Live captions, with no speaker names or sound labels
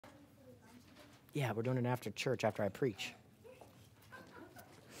Yeah, we're doing it after church, after I preach.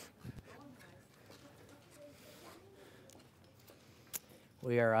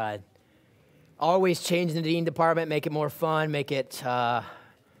 We are always changing the teen department, make it more fun, make it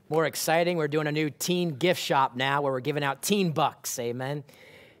more exciting. We're doing a new teen gift shop now where we're giving out teen bucks, amen.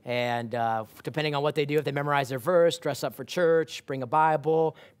 And depending on what they do, if they memorize their verse, dress up for church, bring a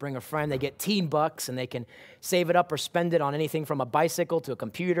Bible, bring a friend, they get teen bucks, and they can save it up or spend it on anything from a bicycle to a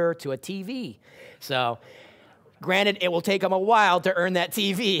computer to a TV. So granted, it will take them a while to earn that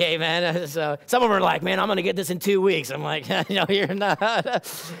TV, amen. So some of them are like, man, I'm going to get this in 2 weeks. I'm like, no, you're not.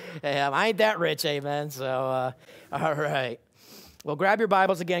 I ain't that rich, amen. So, all right. Well, grab your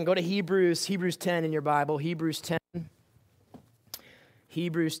Bibles again. Go to Hebrews 10 in your Bible. Hebrews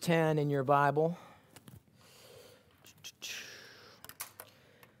 10 in your Bible.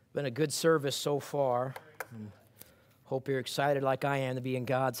 Been a good service so far. Hope you're excited like I am to be in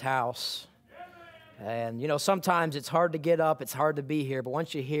God's house. And, you know, sometimes it's hard to get up, it's hard to be here, but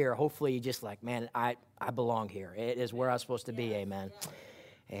once you're here, hopefully you're just like, man, I belong here. It is where I'm supposed to be, amen.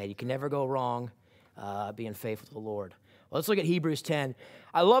 And you can never go wrong being faithful to the Lord. Well, let's look at Hebrews 10.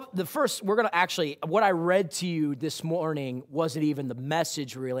 I love the first, we're going to actually, what I read to you this morning wasn't even the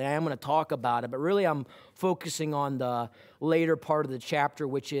message, really. I am going to talk about it, but really I'm focusing on the later part of the chapter,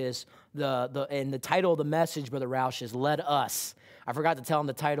 which is and the title of the message, Brother Roush, is Let Us. I forgot to tell him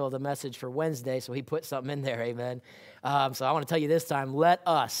the title of the message for Wednesday, so he put something in there, amen. So I want to tell you this time, Let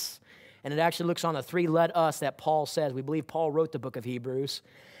Us. And it actually looks on the 3 Let Us that Paul says. We believe Paul wrote the book of Hebrews,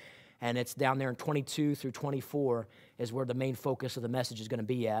 and it's down there in 22 through 24 is where the main focus of the message is going to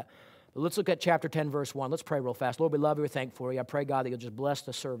be at. But let's look at chapter 10, verse 1. Let's pray real fast. Lord, we love you. We're thankful for you. I pray, God, that you'll just bless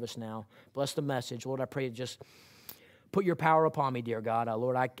the service now. Bless the message. Lord, I pray you just put your power upon me, dear God.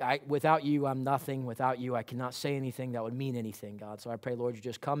 Lord, without you, I'm nothing. Without you, I cannot say anything that would mean anything, God. So I pray, Lord, you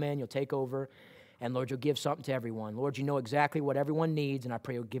just come in, you'll take over, and Lord, you'll give something to everyone. Lord, you know exactly what everyone needs, and I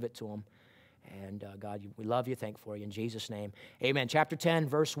pray you'll give it to them. And God, we love you, thankful for you. In Jesus' name, amen. Chapter 10,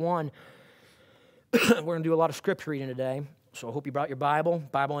 verse 1. We're going to do a lot of scripture reading today, so I hope you brought your Bible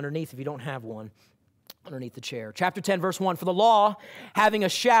underneath if you don't have one, underneath the chair. Chapter 10, verse 1, for the law, having a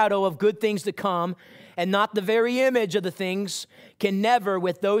shadow of good things to come, and not the very image of the things, can never,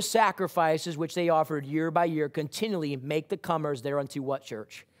 with those sacrifices which they offered year by year, continually make the comers thereunto what,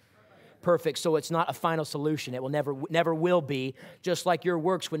 church? Perfect. So it's not a final solution. It will never will be, just like your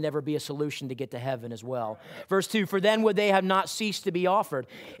works would never be a solution to get to heaven as well. Verse 2, for then would they have not ceased to be offered.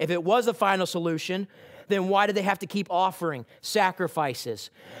 If it was a final solution, then why did they have to keep offering sacrifices?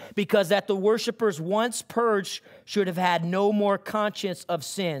 Because that the worshipers once purged should have had no more conscience of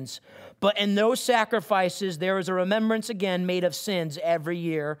sins. But in those sacrifices, there is a remembrance again made of sins every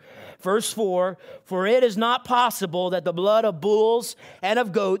year. Verse 4, for it is not possible that the blood of bulls and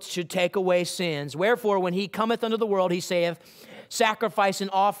of goats should take away sins. Wherefore, when he cometh unto the world, he saith, sacrifice and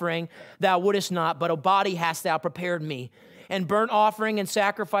offering thou wouldest not, but a body hast thou prepared me. And burnt offering and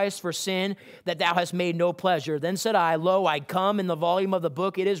sacrifice for sin that thou hast made no pleasure. Then said I, lo, I come in the volume of the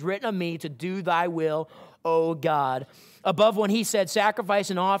book. It is written of me to do thy will, O God. Above when he said,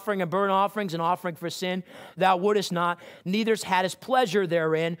 sacrifice and offering and burnt offerings and offering for sin, thou wouldest not, neither hadst pleasure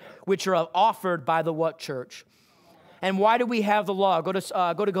therein, which are offered by the what church? And why do we have the law? Go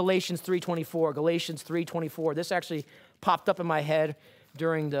to Galatians 3:24. Galatians 3:24. This actually popped up in my head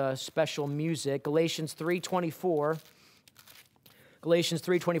during the special music. Galatians 3:24. Galatians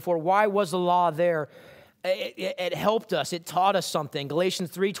 3:24. Why was the law there? It helped us. It taught us something. Galatians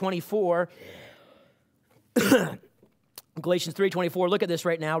 3:24. Galatians 3:24. Look at this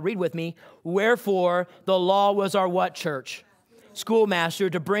right now. Read with me. Wherefore the law was our what, church? Schoolmaster,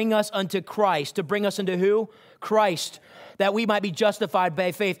 to bring us unto Christ. To bring us into who? Christ. That we might be justified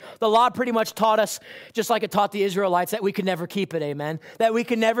by faith. The law pretty much taught us, just like it taught the Israelites, that we could never keep it, amen? That we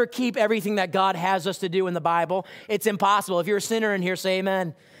can never keep everything that God has us to do in the Bible. It's impossible. If you're a sinner in here, say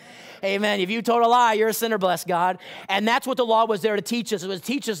amen. Amen. If you told a lie, you're a sinner, bless God. And that's what the law was there to teach us. It was to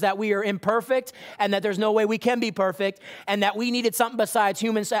teach us that we are imperfect and that there's no way we can be perfect and that we needed something besides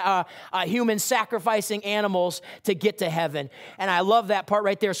humans sacrificing animals to get to heaven. And I love that part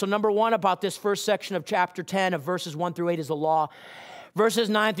right there. So number one about this first section of chapter 10 of verses 1 through 8 is the law. Verses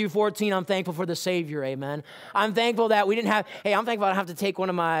 9 through 14, I'm thankful for the Savior, amen. I'm thankful that we didn't have, I'm thankful I don't have to take one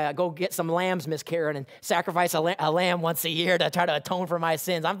of my, go get some lambs, Miss Karen, and sacrifice a lamb once a year to try to atone for my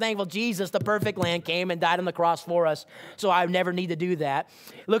sins. I'm thankful Jesus, the perfect Lamb, came and died on the cross for us, so I never need to do that.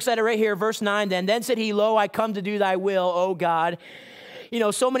 Looks at it right here, verse 9 then. Then said he, lo, I come to do thy will, O God. You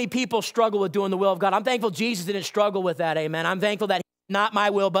know, so many people struggle with doing the will of God. I'm thankful Jesus didn't struggle with that, amen. I'm thankful that not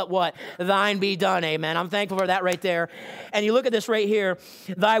my will, but what? Thine be done, amen. I'm thankful for that right there. And you look at this right here,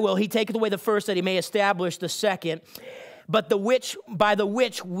 thy will, he taketh away the first that he may establish the second. But by the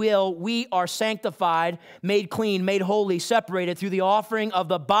which will we are sanctified, made clean, made holy, separated through the offering of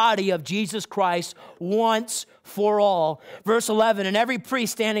the body of Jesus Christ once for all. Verse 11, and every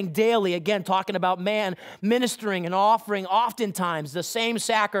priest standing daily, again talking about man, ministering and offering oftentimes the same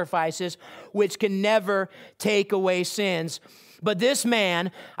sacrifices which can never take away sins. But this man,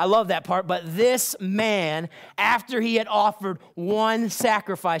 I love that part, but this man, after he had offered one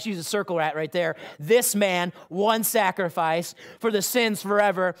sacrifice, use a circle right there, this man, one sacrifice for the sins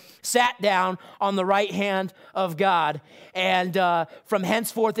forever, sat down on the right hand of God, and from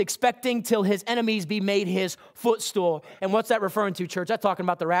henceforth expecting till his enemies be made his footstool. And what's that referring to, church? That's talking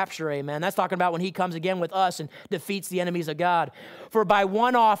about the rapture, amen. That's talking about when he comes again with us and defeats the enemies of God. For by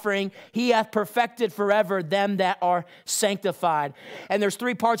one offering he hath perfected forever them that are sanctified. And there's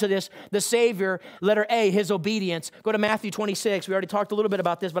three parts of this. The Savior, letter A, his obedience. Go to Matthew 26. We already talked a little bit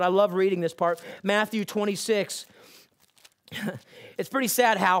about this, but I love reading this part. Matthew 26. It's pretty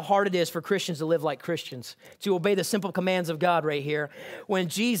sad how hard it is for Christians to live like Christians, to obey the simple commands of God right here. When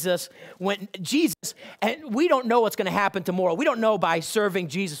Jesus, and we don't know what's going to happen tomorrow. We don't know by serving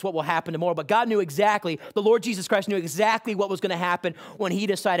Jesus what will happen tomorrow, but God knew exactly, the Lord Jesus Christ knew exactly what was going to happen when he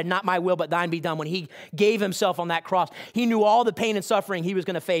decided, not my will, but thine be done, when he gave himself on that cross. He knew all the pain and suffering he was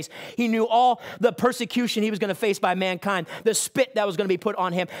going to face. He knew all the persecution he was going to face by mankind, the spit that was going to be put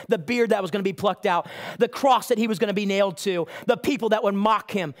on him, the beard that was going to be plucked out, the cross that he was going to be nailed to, the people that would mock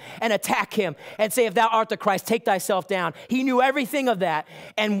him and attack him and say, if thou art the Christ, take thyself down. He knew everything of that.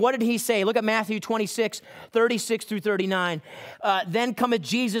 And what did he say? Look at Matthew 26, 36 through 39. Then cometh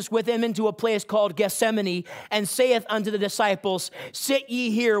Jesus with him into a place called Gethsemane, and saith unto the disciples, sit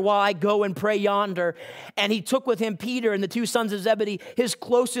ye here while I go and pray yonder. And he took with him Peter and the two sons of Zebedee, his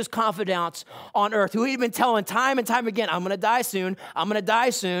closest confidants on earth, who he'd been telling time and time again, I'm going to die soon, I'm going to die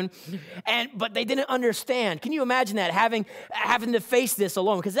soon. But they didn't understand. Can you imagine that, having to face this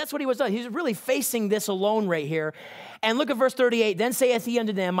alone? Because that's what he was doing. He was really facing this alone right here. And look at verse 38. Then saith he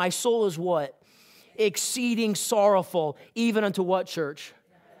unto them, my soul is what? Exceeding sorrowful, even unto what, church?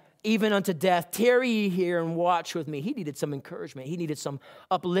 Even unto death. Tarry ye here and watch with me. He needed some encouragement. He needed some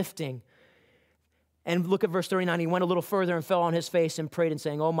uplifting. And look at verse 39. He went a little further and fell on his face and prayed and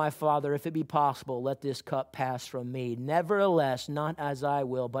saying, oh, my Father, if it be possible, let this cup pass from me. Nevertheless, not as I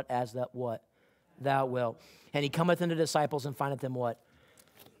will, but as that what? Thou wilt. And he cometh unto the disciples and findeth them what?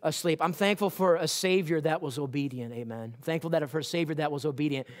 Asleep. I'm thankful for a Savior that was obedient, amen. I'm thankful that for a Savior that was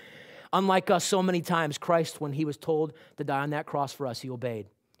obedient. Unlike us so many times, Christ, when he was told to die on that cross for us, he obeyed.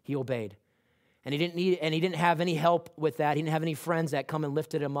 He obeyed. And he didn't have any help with that. He didn't have any friends that come and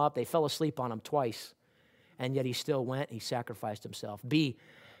lifted him up. They fell asleep on him twice. And yet he still went, he sacrificed himself. B,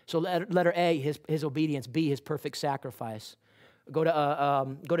 so letter A, his obedience. B, his perfect sacrifice. Go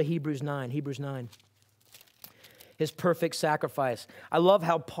to Hebrews 9. Hebrews 9. His perfect sacrifice. I love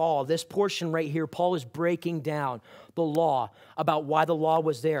how Paul, this portion right here, Paul is breaking down the law, about why the law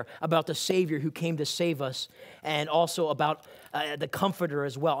was there, about the Savior who came to save us, and also about the Comforter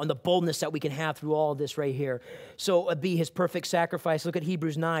as well, and the boldness that we can have through all of this right here. So be his perfect sacrifice. Look at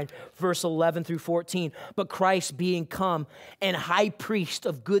Hebrews 9, verse 11 through 14. But Christ being come and high priest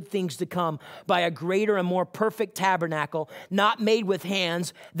of good things to come by a greater and more perfect tabernacle, not made with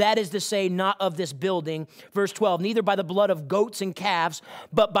hands, that is to say, not of this building. Verse 12, neither by the blood of goats and calves,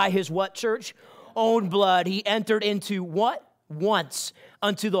 but by his what, church? Own blood, he entered into what? Once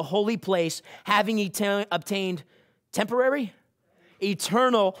unto the holy place, having obtained temporary?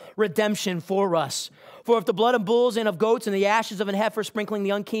 Eternal redemption for us. For if the blood of bulls and of goats and the ashes of an heifer sprinkling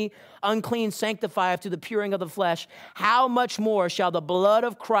the unclean sanctifieth to the puring of the flesh, how much more shall the blood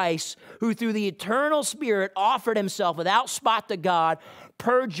of Christ, who through the eternal Spirit offered himself without spot to God,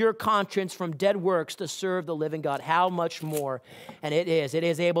 purge your conscience from dead works to serve the living God? How much more? And it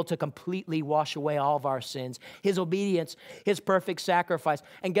is able to completely wash away all of our sins. His obedience, his perfect sacrifice.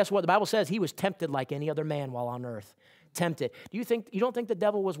 And guess what? The Bible says he was tempted like any other man while on earth. Tempted. You don't think the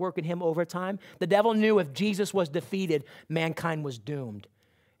devil was working him overtime? The devil knew if Jesus was defeated, mankind was doomed.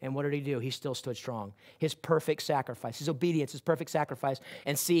 And what did he do? He still stood strong. His perfect sacrifice, his obedience, his perfect sacrifice,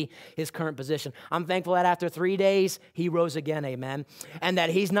 and see his current position. I'm thankful that after 3 days, he rose again, amen. And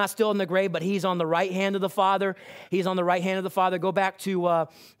that he's not still in the grave, but he's on the right hand of the Father. He's on the right hand of the Father. Go back to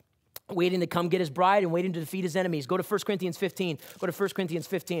waiting to come get his bride and waiting to defeat his enemies. Go to 1 Corinthians 15. Go to 1 Corinthians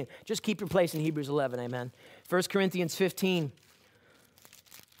 15. Just keep your place in Hebrews 11, amen. 1 Corinthians 15.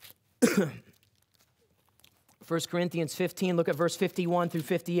 1 Corinthians 15, look at verse 51 through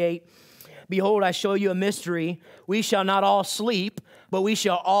 58. Behold, I show you a mystery. We shall not all sleep, But we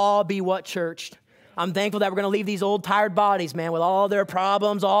shall all be what, church? I'm thankful that we're going to leave these old tired bodies, man, with all their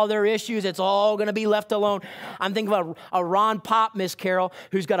problems, all their issues. It's all going to be left alone. I'm thinking about a Ron Pop, Miss Carol,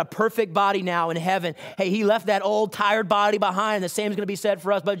 who's got a perfect body now in heaven. Hey, he left that old tired body behind. The same is going to be said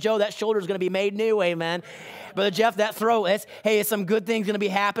for us. But Joe, that shoulder is going to be made new, amen. Brother Jeff, that throat, it's some good things going to be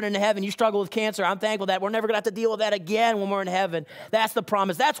happening in heaven. You struggle with cancer. I'm thankful that we're never going to have to deal with that again when we're in heaven. That's the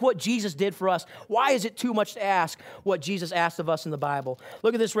promise. That's what Jesus did for us. Why is it too much to ask what Jesus asked of us in the Bible?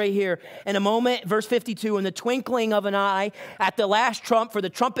 Look at this right here. In a moment, verse 52, in the twinkling of an eye, at the last trump, for the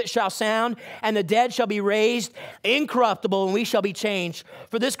trumpet shall sound, and the dead shall be raised incorruptible, and we shall be changed.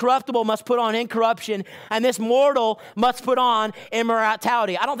 For this corruptible must put on incorruption, and this mortal must put on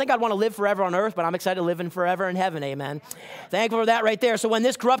immortality. I don't think I'd want to live forever on earth, but I'm excited to live in forever in heaven, amen. Thankful for that right there. So when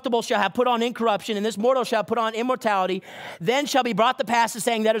this corruptible shall have put on incorruption, and this mortal shall put on immortality, then shall be brought to pass the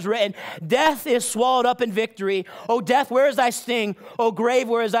saying that is written, death is swallowed up in victory. O death, where is thy sting? O grave,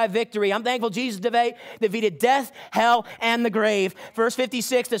 where is thy victory? I'm thankful Jesus defeated death, hell, and the grave. Verse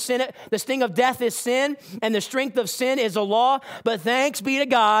 56, the sting of death is sin, and the strength of sin is the law. But thanks be to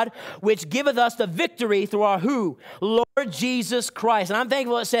God, which giveth us the victory through our who? Lord Jesus Christ. And I'm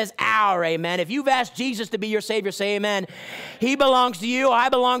thankful it says our, amen. If you've asked Jesus to be your Savior, say amen. He belongs to you, I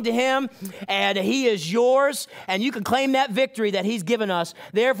belong to him, and he is yours, and you can claim that victory that he's given us.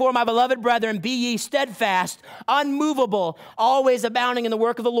 Therefore, my beloved brethren, be ye steadfast, unmovable, always abounding in the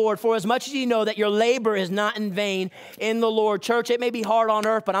work of the Lord, for as much as ye know that your labor is not in vain in the Lord. Church, it may be hard on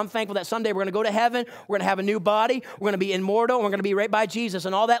earth, but I'm thankful that someday we're going to go to heaven, we're going to have a new body, we're going to be immortal, and we're going to be right by Jesus,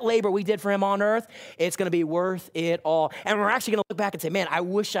 and all that labor we did for him on earth, it's going to be worth it all. And we're actually going to look back and say, man, I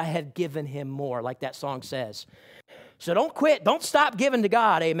wish I had given him more, like that song says. So don't quit. Don't stop giving to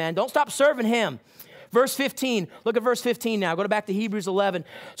God, amen. Don't stop serving him. Verse 15, look at verse 15 now. Go back to Hebrews 11.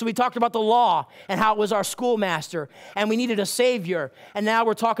 So we talked about the law and how it was our schoolmaster, and we needed a Savior. And now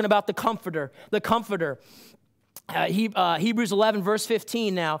we're talking about the Comforter, the Comforter. Hebrews 11, verse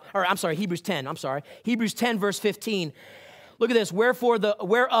 15 now. Or I'm sorry, Hebrews 10, Hebrews 10, verse 15. Look at this.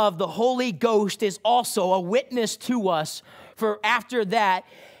 Whereof the Holy Ghost is also a witness to us, for after that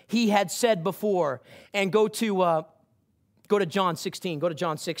he had said before. And go to John 16. Go to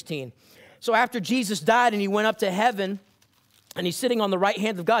John 16. So after Jesus died and he went up to heaven and he's sitting on the right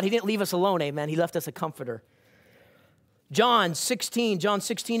hand of God, he didn't leave us alone, amen. He left us a comforter. John 16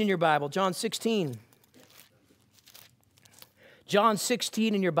 in your Bible. John 16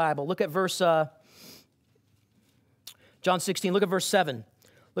 in your Bible. Look at verse, John 16, look at verse 7.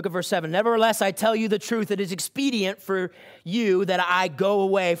 Look at verse 7. Nevertheless, I tell you the truth, it is expedient for you that I go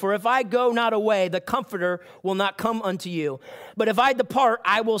away. For if I go not away, the Comforter will not come unto you. But if I depart,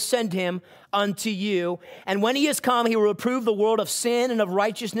 I will send him unto you. And when he is come, he will reprove the world of sin and of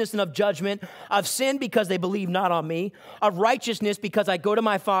righteousness and of judgment. Of sin, because they believe not on me. Of righteousness, because I go to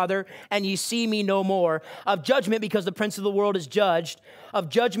my Father, and ye see me no more. Of judgment, because the prince of the world is judged. Of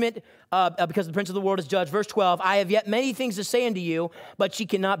judgment, because the prince of the world is judged. Verse 12, I have yet many things to say unto you, but ye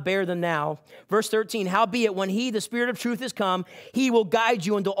cannot bear them now. Verse 13, howbeit when he, the Spirit of truth, is come, he will guide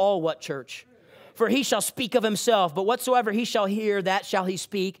you into all what, church? For he shall speak of himself, but whatsoever he shall hear, that shall he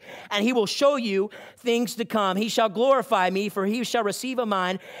speak, and he will show you things to come. He shall glorify me, for he shall receive of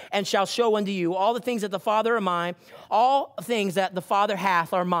mine, and shall show unto you all the things that the Father are mine, all things that the Father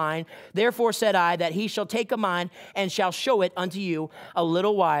hath are mine. Therefore said I, that he shall take of mine, and shall show it unto you a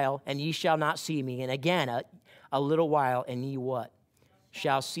little while, and ye shall not see me. And again, a little while, and ye what?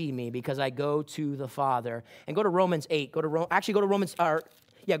 Shall see me, because I go to the Father. And go to Romans 8. Go to Romans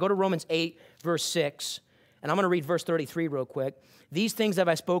 8, verse 6. And I'm going to read verse 33 real quick. These things have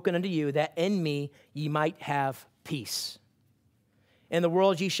I spoken unto you, that in me ye might have peace. In the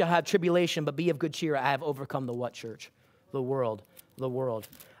world ye shall have tribulation, but be of good cheer. I have overcome the what, church? The world. The world.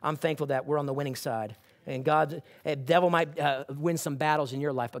 I'm thankful that we're on the winning side. And God, the devil might win some battles in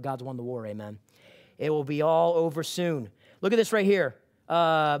your life, but God's won the war, amen. It will be all over soon. Look at this right here.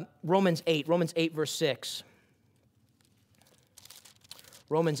 Romans 8, verse 6.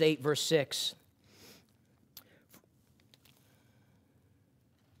 Romans 8, verse 6.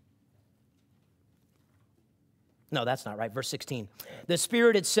 No, that's not right. Verse 16. The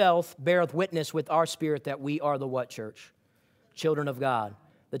Spirit itself beareth witness with our spirit that we are the what, church? Children of God.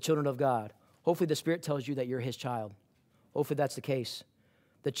 The children of God. Hopefully the Spirit tells you that you're his child. Hopefully that's the case.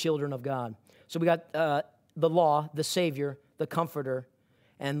 The children of God. So we got the law, the Savior, the Comforter,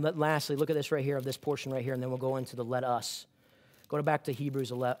 and lastly, look at this right here, of this portion right here, and then we'll go into the let us. Go back to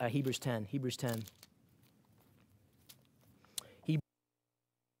Hebrews 10.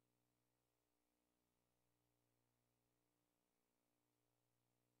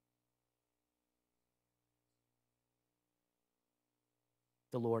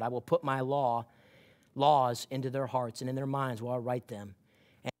 the Lord. I will put my laws into their hearts and in their minds while I write them.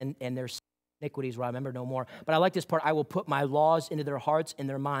 And their iniquities will I remember no more. But I like this part. I will put my laws into their hearts and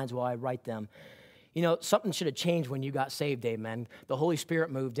their minds while I write them. You know, something should have changed when you got saved, amen. The Holy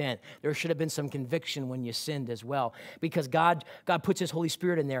Spirit moved in. There should have been some conviction when you sinned as well, because God puts his Holy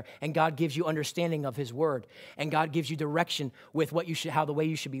Spirit in there, and God gives you understanding of his word, and God gives you direction with how the way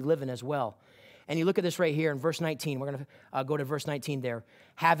you should be living as well. And you look at this right here in verse 19. We're going to go to verse 19 there.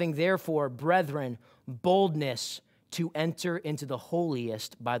 Having therefore, brethren, boldness to enter into the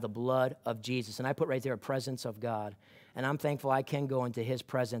holiest by the blood of Jesus. And I put right there, presence of God. And I'm thankful I can go into his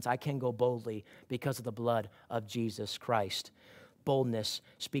presence. I can go boldly because of the blood of Jesus Christ. Boldness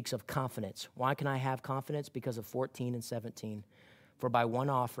speaks of confidence. Why can I have confidence? Because of 14 and 17. For by one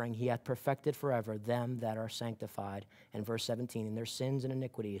offering he hath perfected forever them that are sanctified. And verse 17, and their sins and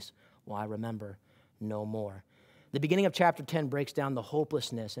iniquities will I remember no more. The beginning of chapter 10 breaks down the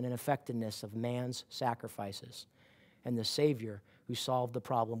hopelessness and ineffectiveness of man's sacrifices and the Savior who solved the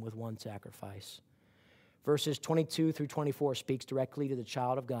problem with one sacrifice. Verses 22 through 24 speaks directly to the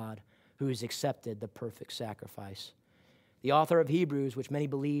child of God who has accepted the perfect sacrifice. The author of Hebrews, which many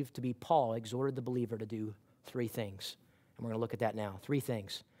believe to be Paul, exhorted the believer to do three things. And we're going to look at that now. Three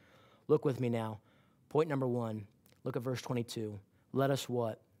things. Look with me now. Point number one, look at verse 22. Let us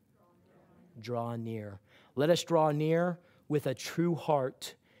what? Draw near. Let us draw near with a true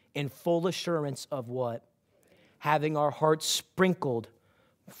heart in full assurance of what? Having our hearts sprinkled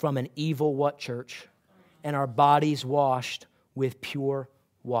from an evil what, church? And our bodies washed with pure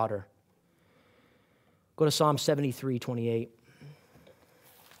water. Go to Psalm 73:28.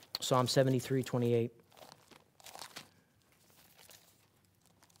 Psalm 73:28.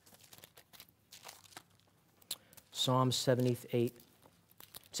 Psalm 73:28.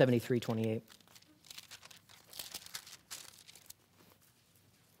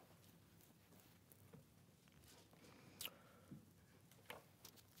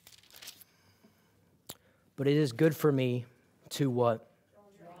 But it is good for me to what?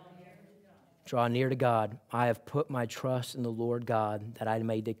 Draw near to God. I have put my trust in the Lord God that I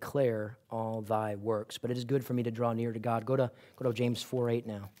may declare all thy works. But it is good for me to draw near to God. Go to James 4:8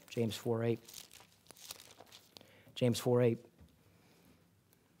 now. James 4:8. James 4:8.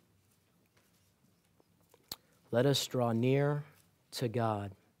 Let us draw near to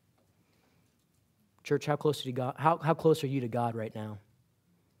God. Church, how close are you to God? How close are you to God right now?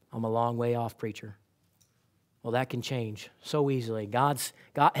 I'm a long way off, preacher. Well, that can change so easily. God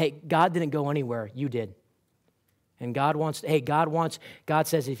didn't go anywhere. You did. And God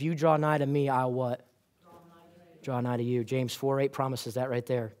says, if you draw nigh to me, I'll what? Draw nigh to you. James 4:8 promises that right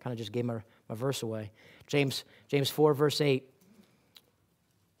there. Kind of just gave my verse away. James 4, verse 8.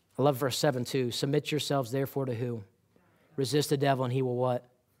 I love verse 7 too. Submit yourselves therefore to who? Resist the devil and he will what?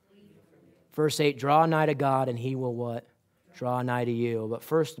 Verse 8, draw nigh to God and he will what? Draw nigh to you. But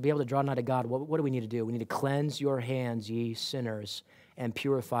first, to be able to draw nigh to God, what do we need to do? We need to cleanse your hands, ye sinners, and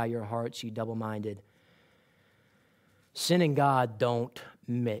purify your hearts, ye double-minded. Sin and God don't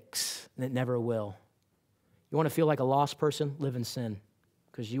mix, and it never will. You want to feel like a lost person? Live in sin,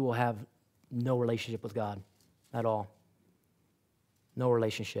 because you will have no relationship with God at all. No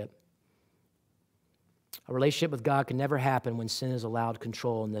relationship. A relationship with God can never happen when sin is allowed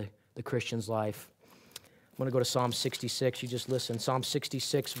control in the Christian's life. I'm going to go to Psalm 66. You just listen. Psalm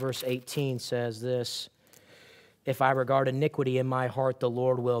 66, verse 18 says this. If I regard iniquity in my heart, the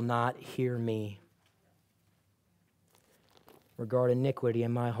Lord will not hear me. Regard iniquity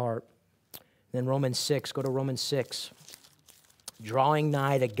in my heart. Then Romans 6, go to Romans 6. Drawing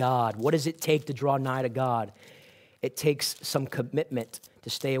nigh to God. What does it take to draw nigh to God? It takes some commitment to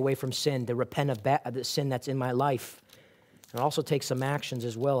stay away from sin, to repent of the sin that's in my life. And it also takes some actions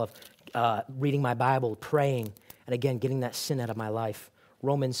as well of reading my Bible, praying, and again, getting that sin out of my life.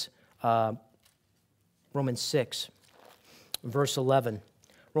 Romans 6, verse 11.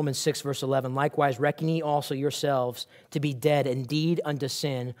 Romans 6, verse 11. Likewise, reckon ye also yourselves to be dead indeed unto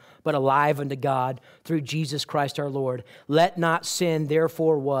sin, but alive unto God through Jesus Christ our Lord. Let not sin,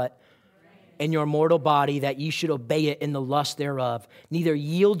 therefore, what? In your mortal body, that ye should obey it in the lust thereof. Neither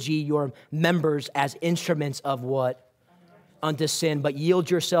yield ye your members as instruments of what? Unto sin, but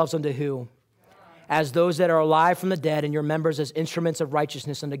yield yourselves unto who? As those that are alive from the dead, and your members as instruments of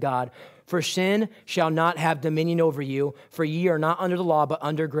righteousness unto God. For sin shall not have dominion over you, for ye are not under the law, but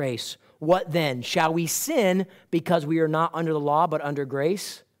under grace. What then? Shall we sin because we are not under the law, but under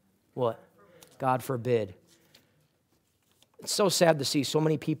grace? What? God forbid. It's so sad to see so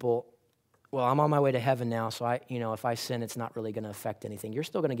many people. Well, I'm on my way to heaven now, so if I sin, it's not really going to affect anything. You're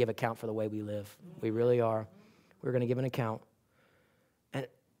still going to give account for the way we live. We really are. We're going to give an account. And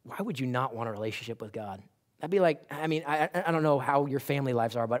why would you not want a relationship with God? That'd be like, I mean, I don't know how your family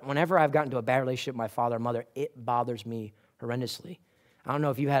lives are, but whenever I've gotten into a bad relationship with my father or mother, it bothers me horrendously. I don't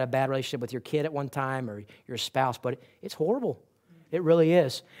know if you had a bad relationship with your kid at one time or your spouse, but it's horrible. It really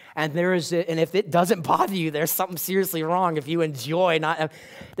is. And and if it doesn't bother you, there's something seriously wrong. If you enjoy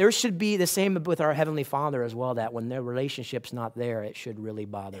there should be the same with our Heavenly Father as well, that when their relationship's not there, it should really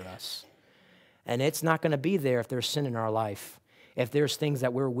bother us. And it's not going to be there if there's sin in our life. If there's things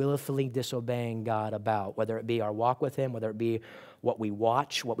that we're willfully disobeying God about, whether it be our walk with Him, whether it be what we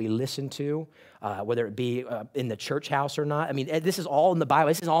watch, what we listen to, whether it be in the church house or not. I mean, this is all in the Bible.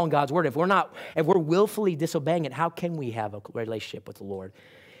 This is all in God's Word. If we're willfully disobeying it, how can we have a relationship with the Lord?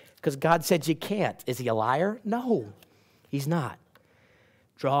 Because God said you can't. Is He a liar? No, He's not.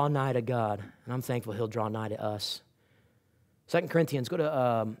 Draw nigh to God, and I'm thankful He'll draw nigh to us. 2 Corinthians, go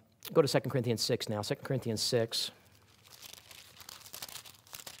to 2 Corinthians 6 now. 2 Corinthians 6.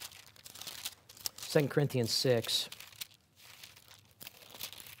 2 Corinthians 6.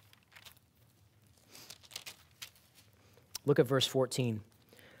 Look at verse 14.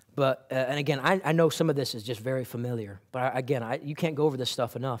 But, and again, I know some of this is just very familiar. But again, you can't go over this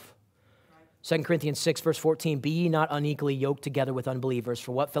stuff enough. 2 Corinthians 6, verse 14. Be ye not unequally yoked together with unbelievers.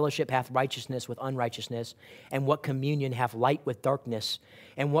 For what fellowship hath righteousness with unrighteousness? And what communion hath light with darkness?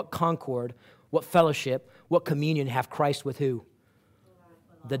 And what concord, what fellowship, what communion hath Christ with who?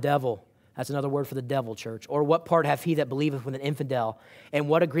 The devil. That's another word for the devil, church. Or what part hath he that believeth with an infidel? And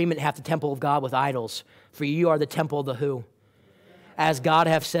what agreement hath the temple of God with idols? For you are the temple of the who? As God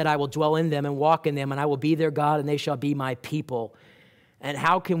hath said, I will dwell in them and walk in them, and I will be their God, and they shall be my people. And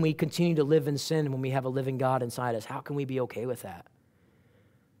how can we continue to live in sin when we have a living God inside us? How can we be okay with that?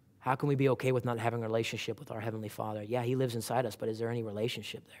 How can we be okay with not having a relationship with our Heavenly Father? Yeah, He lives inside us, but is there any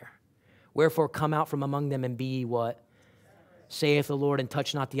relationship there? Wherefore come out from among them and be ye what? Saith the Lord, and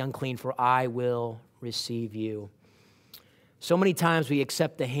touch not the unclean, for I will receive you. So many times we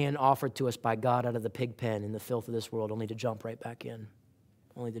accept the hand offered to us by God out of the pig pen in the filth of this world, only to jump right back in.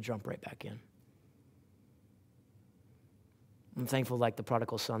 Only to jump right back in. I'm thankful, like the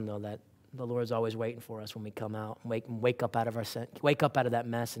prodigal son, though, that the Lord's always waiting for us when we come out, wake up out of our sin, wake up out of that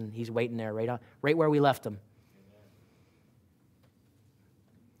mess, and He's waiting there right where we left Him.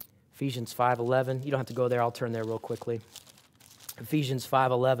 Ephesians 5:11. You don't have to go there. I'll turn there real quickly. Ephesians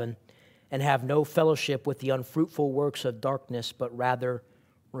 5:11, and have no fellowship with the unfruitful works of darkness, but rather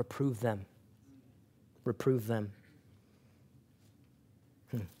reprove them. Reprove them.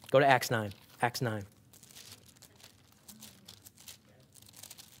 Go to Acts 9. Acts 9.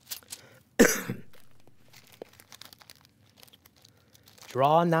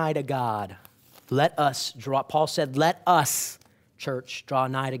 Draw nigh to God. Let us draw. Paul said, let us, church, draw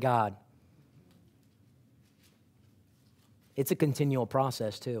nigh to God. It's a continual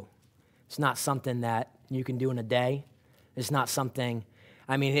process, too. It's not something that you can do in a day. It's not something,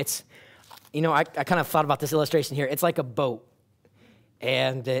 I mean, it's, you know, I kind of thought about this illustration here. It's like a boat,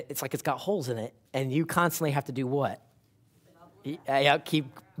 and it's like it's got holes in it, and you constantly have to do what? Yeah, keep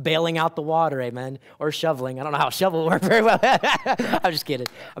bailing out the water, amen, or shoveling. I don't know how a shovel works very well. I'm just kidding.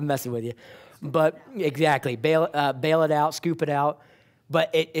 I'm messing with you. But exactly, bail it out, scoop it out. But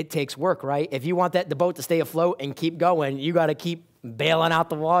it takes work, right? If you want the boat to stay afloat and keep going, you got to keep bailing out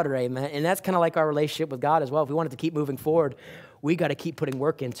the water, amen. And that's kind of like our relationship with God as well. If we want it to keep moving forward, we got to keep putting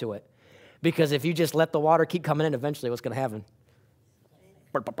work into it. Because if you just let the water keep coming in, eventually what's going to happen?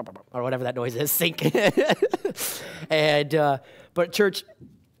 Or whatever that noise is, sink. But church,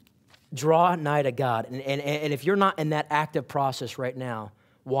 draw nigh to God. And if you're not in that active process right now,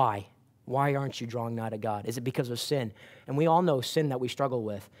 why? Why aren't you drawing nigh to God? Is it because of sin? And we all know sin that we struggle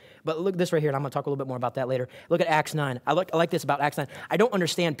with. But look at this right here, and I'm going to talk a little bit more about that later. Look at Acts 9. I like this about Acts 9. I don't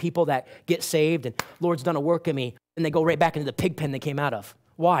understand people that get saved and Lord's done a work in me, and they go right back into the pig pen they came out of.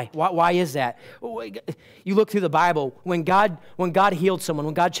 Why? Why is that? You look through the Bible, when God healed someone,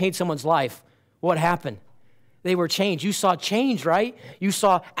 when God changed someone's life, what happened? They were changed. You saw change, right? You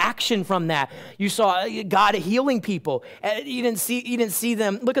saw action from that. You saw God healing people. You didn't see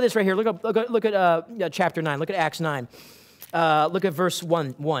them. Look at this right here. Look at chapter 9. Look at Acts 9. Look at verse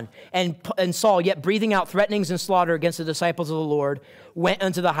 1. And Saul, yet breathing out threatenings and slaughter against the disciples of the Lord, went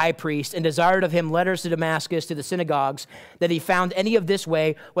unto the high priest and desired of him letters to Damascus, to the synagogues, that he found any of this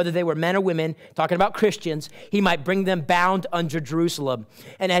way, whether they were men or women, talking about Christians, he might bring them bound unto Jerusalem.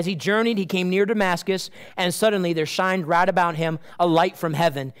 And as he journeyed, he came near Damascus, and suddenly there shined round about him a light from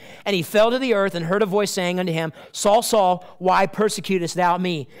heaven. And he fell to the earth and heard a voice saying unto him, Saul, Saul, why persecutest thou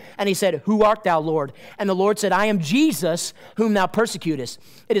me? And he said, Who art thou, Lord? And the Lord said, I am Jesus, whom thou persecutest.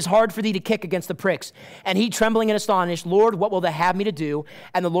 It is hard for thee to kick against the pricks. And he, trembling and astonished, Lord, what will thou have me to do? do?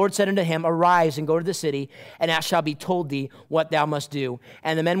 And the Lord said unto him, Arise and go to the city, and it shall be told thee what thou must do.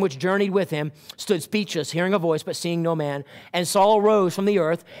 And the men which journeyed with him stood speechless, hearing a voice, but seeing no man. And Saul arose from the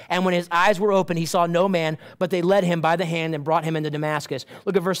earth, and when his eyes were opened, he saw no man, but they led him by the hand and brought him into Damascus.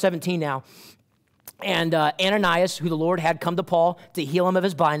 Look at verse 17 now. And Ananias, who the Lord had come to Paul to heal him of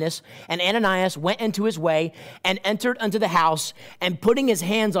his blindness, and Ananias went into his way and entered unto the house, and putting his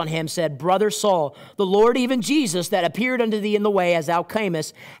hands on him said, Brother Saul, the Lord, even Jesus, that appeared unto thee in the way as thou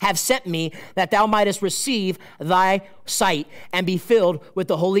camest, have sent me, that thou mightest receive thy sight and be filled with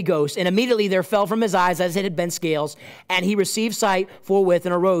the Holy Ghost. And immediately there fell from his eyes as it had been scales, and he received sight forthwith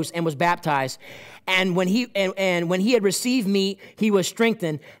and arose and was baptized. And when he had received meat, he was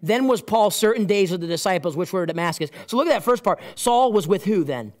strengthened. Then was Paul certain days with the disciples which were at Damascus. So look at that first part. Saul was with who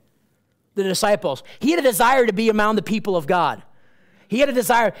then? The disciples. He had a desire to be among the people of God. He had a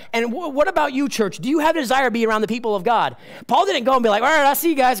desire. And what about you, church? Do you have a desire to be around the people of God? Paul didn't go and be like, all right, I'll see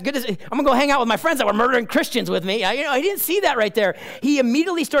you guys. I'm going to go hang out with my friends that were murdering Christians with me. He didn't see that right there. He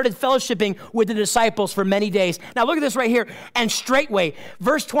immediately started fellowshipping with the disciples for many days. Now look at this right here. And straightway,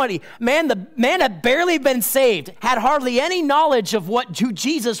 verse 20, the man had barely been saved, had hardly any knowledge of who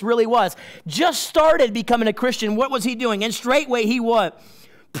Jesus really was, just started becoming a Christian. What was he doing? And straightway he what?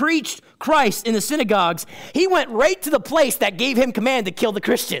 Preached Christ in the synagogues. He went right to the place that gave him command to kill the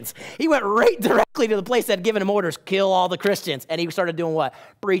Christians. He went right directly to the place that had given him orders, kill all the Christians. And he started doing what?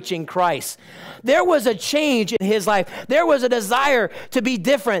 Preaching Christ. There was a change in his life. There was a desire to be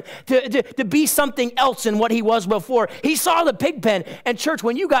different, to be something else than what he was before. He saw the pig pen. And church,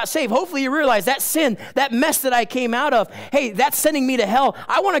 when you got saved, hopefully you realize that sin, that mess that I came out of, hey, that's sending me to hell.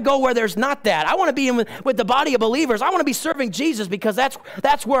 I want to go where there's not that. I want to be with the body of believers. I want to be serving Jesus because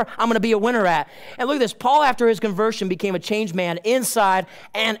that's where I'm going to be a winner at. And look at this. Paul, after his conversion, became a changed man inside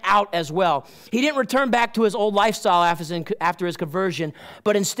and out as well. He didn't return back to his old lifestyle after his conversion,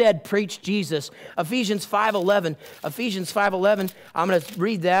 but instead preached Jesus. Ephesians 5:11. Ephesians 5:11. I'm going to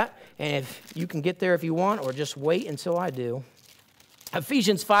read that, and if you can get there if you want, or just wait until I do.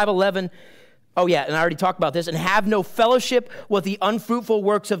 Ephesians 5:11. Oh, yeah, and I already talked about this. And have no fellowship with the unfruitful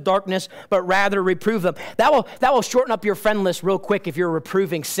works of darkness, but rather reprove them. That will shorten up your friend list real quick if you're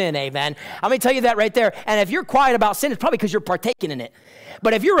reproving sin, amen. I'm going to tell you that right there. And if you're quiet about sin, it's probably because you're partaking in it.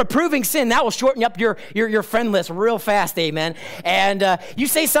 But if you're reproving sin, that will shorten up your friend list real fast, amen. And you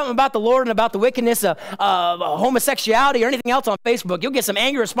say something about the Lord and about the wickedness of homosexuality or anything else on Facebook, you'll get some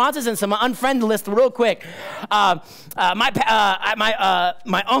angry responses and some unfriend list real quick. My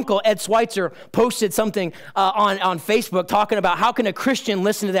uncle, Ed Schweitzer, posted something on Facebook talking about how can a Christian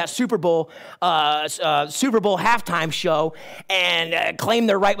listen to that Super Bowl halftime show and claim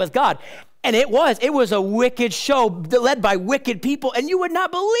they're right with God. And it was a wicked show led by wicked people, and you would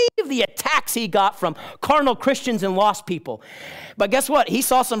not believe the attacks he got from carnal Christians and lost people. But guess what? He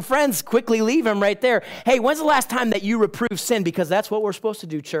saw some friends quickly leave him right there. Hey, when's the last time that you reproved sin? Because that's what we're supposed to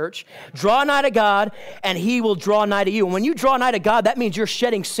do, church. Draw nigh to God, and he will draw nigh to you. And when you draw nigh to God, that means you're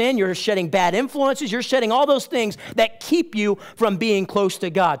shedding sin, you're shedding bad influences, you're shedding all those things that keep you from being close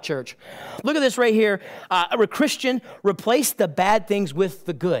to God, church. Look at this right here. A Christian, replace the bad things with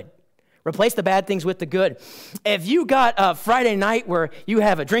the good. Replace the bad things with the good. If you got a Friday night where you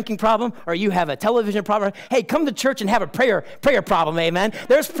have a drinking problem or you have a television problem, hey, come to church and have a prayer problem, amen.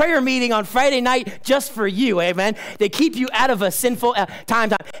 There's prayer meeting on Friday night just for you, amen. They keep you out of a sinful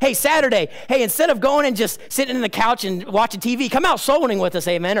time. Hey, Saturday, hey, instead of going and just sitting in the couch and watching TV, come out soul winning with us,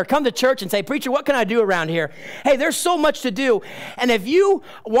 amen. Or come to church and say, preacher, what can I do around here? Hey, there's so much to do. And if you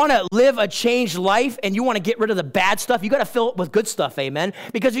want to live a changed life and you want to get rid of the bad stuff, you got to fill it with good stuff, amen.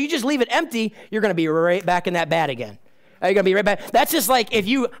 Because if you just leave it empty, you're going to be right back in that bad again. You're going to be right back. That's just like if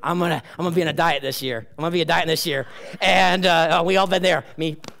you, I'm going to be in a diet this year. I'm going to be a diet this year. And we all been there.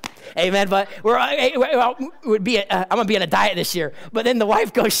 Me, amen. But I'm going to be in a diet this year. But then the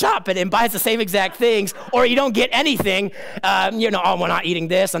wife goes shopping and buys the same exact things, or you don't get anything. Oh, we're not eating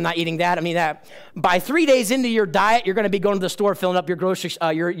this. I'm not eating that. I mean that. By 3 days into your diet, you're going to be going to the store, filling up your grocery,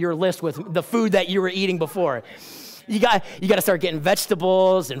 your list with the food that you were eating before. You got to start getting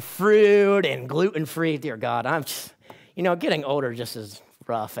vegetables and fruit and gluten-free. Dear God, I'm just, getting older just is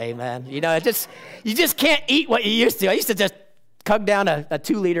rough, amen. You just can't eat what you used to. I used to just chug down a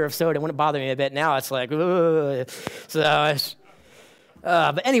 2 liter of soda. It wouldn't bother me a bit. Now it's like, ugh.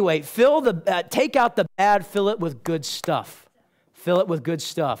 But anyway, take out the bad, fill it with good stuff. Fill it with good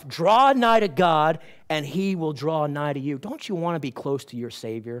stuff. Draw nigh to God, and he will draw nigh to you. Don't you want to be close to your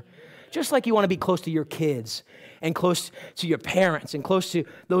Savior? Just like you want to be close to your kids and close to your parents and close to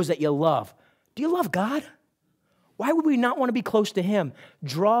those that you love. Do you love God? Why would we not want to be close to him?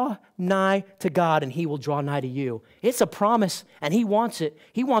 Draw nigh to God and he will draw nigh to you. It's a promise and he wants it.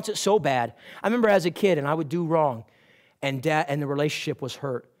 He wants it so bad. I remember as a kid and I would do wrong and the relationship was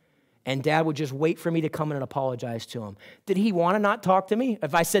hurt. And Dad would just wait for me to come in and apologize to him. Did he want to not talk to me?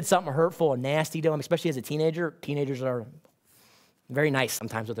 If I said something hurtful and nasty to him, especially as a teenager, teenagers are very nice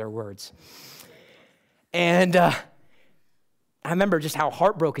sometimes with their words. And I remember just how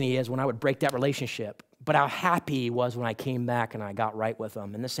heartbroken he is when I would break that relationship, but how happy he was when I came back and I got right with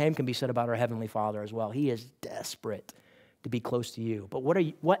him. And the same can be said about our Heavenly Father as well. He is desperate to be close to you. But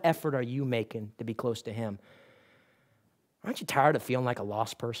what effort are you making to be close to him? Aren't you tired of feeling like a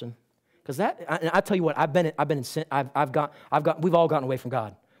lost person? Because I tell you what, I've been in sin. We've all gotten away from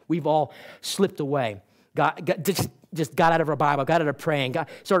God. We've all slipped away. Just got out of our Bible, got out of praying,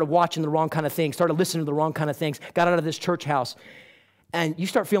 started watching the wrong kind of things, started listening to the wrong kind of things, got out of this church house, and you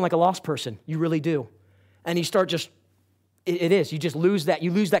start feeling like a lost person. You really do, and you start you just lose that.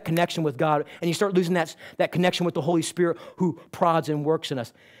 You lose that connection with God, and you start losing that connection with the Holy Spirit who prods and works in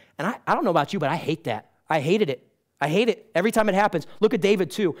us. And I don't know about you, but I hate that. I hated it. I hate it every time it happens. Look at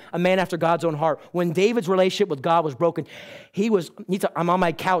David too, a man after God's own heart. When David's relationship with God was broken, I'm on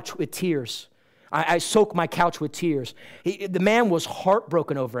my couch with tears. I soak my couch with tears. The man was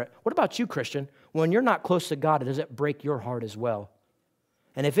heartbroken over it. What about you, Christian? When you're not close to God, does it break your heart as well?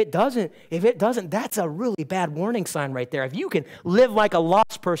 And if it doesn't, that's a really bad warning sign right there. If you can live like a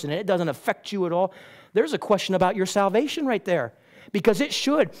lost person and it doesn't affect you at all, there's a question about your salvation right there. Because it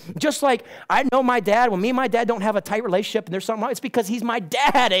should. Just like I know my dad, when me and my dad don't have a tight relationship and there's something wrong, it's because he's my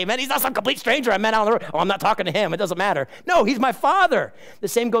dad, amen. He's not some complete stranger I met out on the road. Oh, I'm not talking to him. It doesn't matter. No, he's my father. The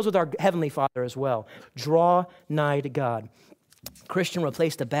same goes with our Heavenly Father as well. Draw nigh to God. Christian,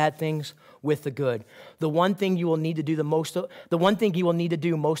 replace the bad things with the good. The one thing you will need to do most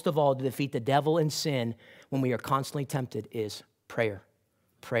of all to defeat the devil and sin when we are constantly tempted is prayer.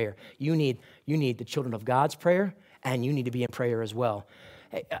 Prayer. You need the children of God's prayer, and you need to be in prayer as well.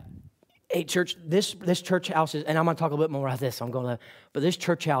 Hey, church, this church house is, and I'm going to talk a little bit more about this. But this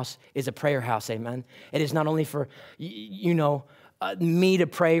church house is a prayer house, amen. It is not only for, me to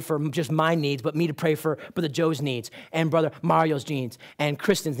pray for just my needs, but me to pray for Brother Joe's needs, and Brother Mario's needs, and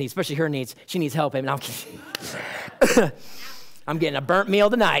Kristen's needs, especially her needs. She needs help, amen. I'm getting a burnt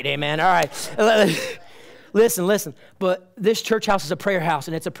meal tonight, amen. All right. Listen, but this church house is a prayer house,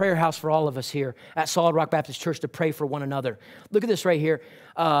 and it's a prayer house for all of us here at Solid Rock Baptist Church to pray for one another. Look at this right here.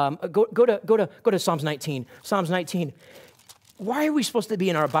 Go to Psalms 19. Psalms 19. Why are we supposed to be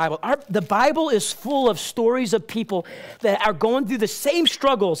in our Bible? The Bible is full of stories of people that are going through the same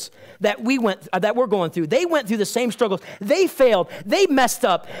struggles that we're going through. They went through the same struggles. They failed. They messed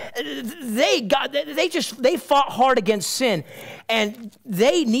up. They fought hard against sin, and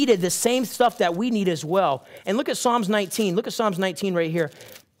they needed the same stuff that we need as well. And look at Psalms 19. Look at Psalms 19 right here.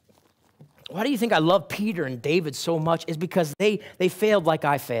 Why do you think I love Peter and David so much? Is because they failed like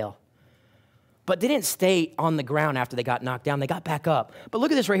I fail. But they didn't stay on the ground after they got knocked down. They got back up. But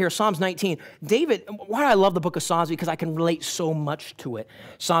look at this right here, Psalms 19. David, why I love the book of Psalms, because I can relate so much to it.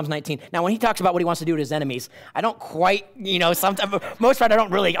 Psalms 19. Now, when he talks about what he wants to do to his enemies, I don't quite, sometimes, most part, I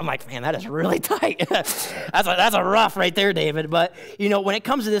don't really, I'm like, man, that is really tight. that's a rough right there, David. But, when it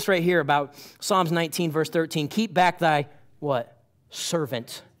comes to this right here about Psalms 19, verse 13, keep back thy, what?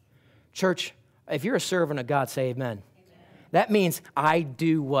 Servant. Church, if you're a servant of God, say amen. That means I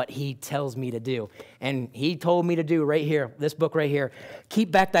do what he tells me to do. And he told me to do right here, this book right here.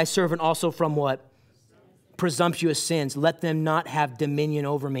 Keep back thy servant also from what? Presumptuous sins. Let them not have dominion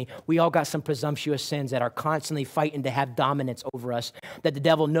over me. We all got some presumptuous sins that are constantly fighting to have dominance over us, that the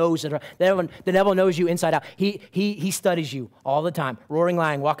devil knows. The devil knows you inside out. He studies you all the time. Roaring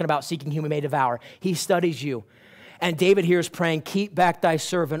lion, walking about, seeking whom he may devour. He studies you. And David here is praying, keep back thy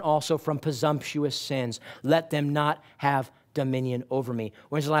servant also from presumptuous sins. Let them not have dominion over me.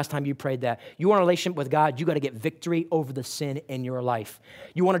 When's the last time you prayed that? You want a relationship with God, you got to get victory over the sin in your life.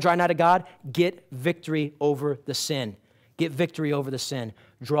 You want to draw nigh to God? Get victory over the sin. Get victory over the sin.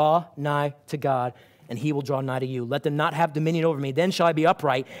 Draw nigh to God, and he will draw nigh to you. Let them not have dominion over me. Then shall I be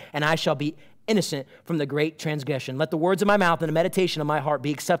upright, and I shall be innocent from the great transgression. Let the words of my mouth and the meditation of my heart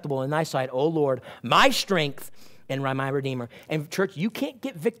be acceptable in thy sight, O Lord, my strength and my Redeemer. And church, you can't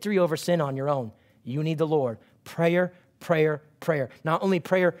get victory over sin on your own. You need the Lord. Prayer. Not only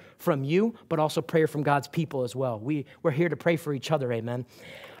prayer from you, but also prayer from God's people as well. We're here to pray for each other, amen.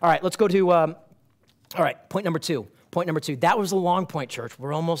 All right, let's go to, point number two. That was a long point, church.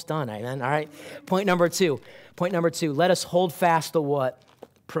 We're almost done, amen. All right, point number two. Let us hold fast the what?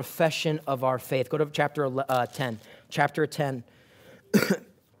 Profession of our faith. Go to chapter 10. Chapter 10.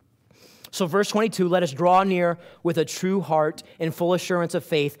 So verse 22, let us draw near with a true heart in full assurance of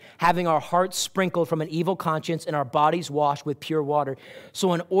faith, having our hearts sprinkled from an evil conscience and our bodies washed with pure water.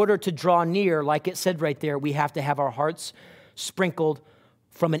 So in order to draw near, like it said right there, we have to have our hearts sprinkled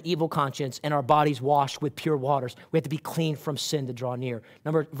from an evil conscience and our bodies washed with pure waters. We have to be clean from sin to draw near.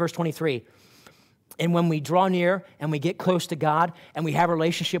 Verse 23. And when we draw near and we get close to God and we have a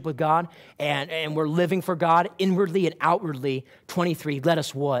relationship with God and we're living for God inwardly and outwardly, 23, let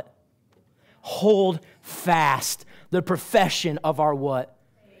us what? Hold fast the profession of our what?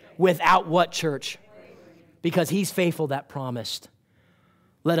 Without what, church? Because he's faithful that promised.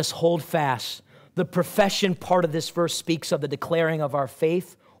 Let us hold fast. The profession part of this verse speaks of the declaring of our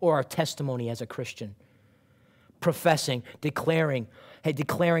faith or our testimony as a Christian. Professing, declaring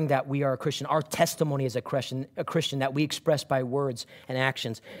that we are a Christian. Our testimony as a Christian that we express by words and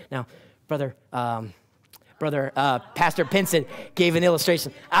actions. Now, Pastor Pinson gave an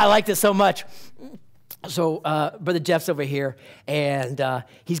illustration. I liked it so much. So Brother Jeff's over here, and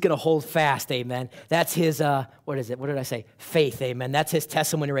he's going to hold fast, amen. That's his, what is it? What did I say? Faith, amen. That's his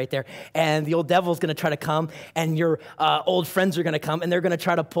testimony right there. And the old devil's going to try to come, and your old friends are going to come, and they're going to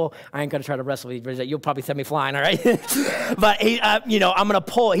try to pull. I ain't going to try to wrestle with you. You'll probably send me flying, all right? But, I'm going to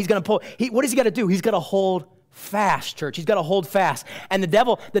pull. He's going to pull. What does he got to do? He's got to hold fast, church. He's got to hold fast. And the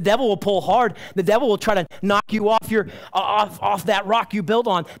devil will pull hard. The devil will try to knock you off that rock you built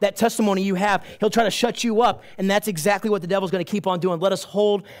on, that testimony you have. He'll try to shut you up. And that's exactly what the devil's going to keep on doing. Let us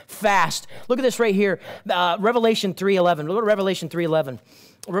hold fast. Look at this right here. Revelation 3:11. Look at Revelation 3:11.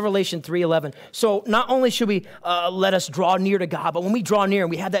 Revelation 3:11. So not only should we let us draw near to God, but when we draw near and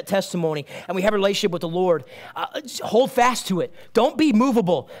we have that testimony and we have a relationship with the Lord, hold fast to it. Don't be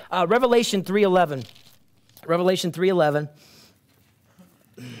movable. Revelation 3:11. Revelation 3:11.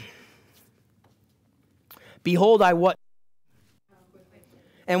 Behold, I what?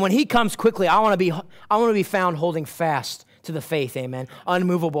 And when he comes quickly, I want to be found holding fast to the faith, amen.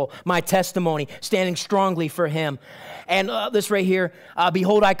 Unmovable, my testimony, standing strongly for him. And this right here,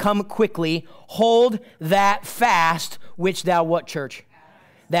 behold, I come quickly. Hold that fast, which thou what, church?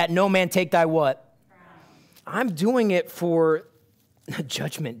 That no man take thy what? I'm doing it for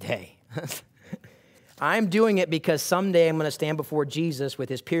Judgment Day. I'm doing it because someday I'm going to stand before Jesus with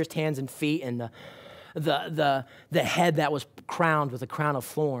his pierced hands and feet and the head that was crowned with a crown of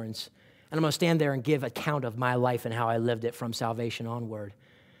thorns. And I'm going to stand there and give account of my life and how I lived it from salvation onward.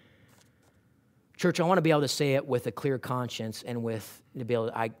 Church, I want to be able to say it with a clear conscience and to be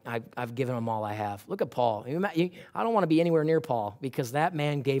able to, I've given them all I have. Look at Paul. I don't want to be anywhere near Paul because that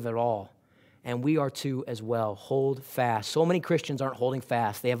man gave it all. And we are to as well. Hold fast. So many Christians aren't holding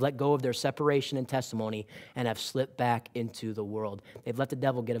fast. They have let go of their separation and testimony and have slipped back into the world. They've let the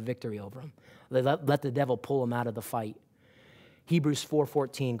devil get a victory over them. They let the devil pull them out of the fight. Hebrews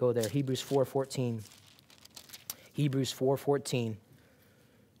 4:14. Go there. Hebrews 4:14. Hebrews 4:14.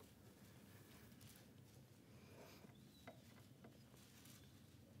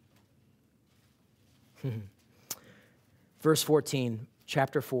 Verse 14.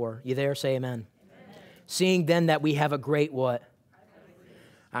 Chapter 4. You there? Say amen. Amen. Seeing then that we have a great what?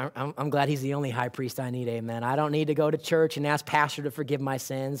 I'm glad he's the only high priest I need, amen. I don't need to go to church and ask pastor to forgive my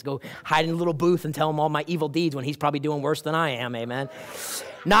sins, go hide in a little booth and tell him all my evil deeds when he's probably doing worse than I am, amen.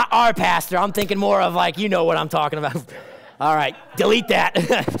 Not our pastor. I'm thinking more of like, you know what I'm talking about. All right, delete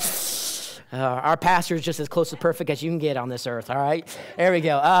that. Our pastor is just as close to perfect as you can get on this earth, all right? There we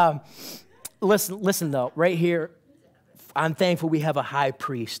go. Listen though, right here, I'm thankful we have a high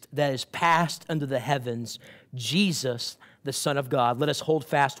priest that is passed under the heavens, Jesus, the Son of God. Let us hold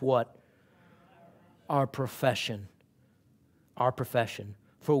fast what? Our profession. Our profession.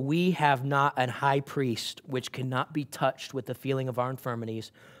 For we have not an high priest which cannot be touched with the feeling of our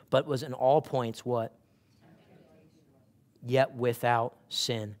infirmities, but was in all points what? Yet without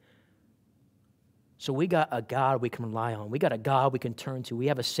sin. So we got a God we can rely on. We got a God we can turn to. We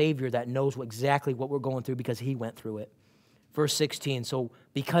have a Savior that knows exactly what we're going through because he went through it. Verse 16, so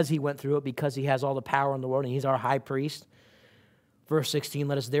because he went through it, because he has all the power in the world and he's our high priest. Verse 16,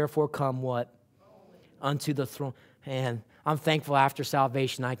 let us therefore come what? Unto the throne. And I'm thankful after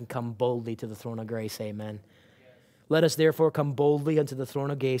salvation I can come boldly to the throne of grace, amen. Yes. Let us therefore come boldly unto the throne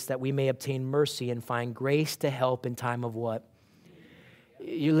of grace that we may obtain mercy and find grace to help in time of what?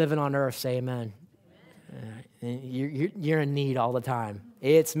 You're living on earth, say amen. You're in need all the time.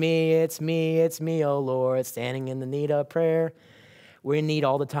 It's me, oh Lord, standing in the need of prayer. We're in need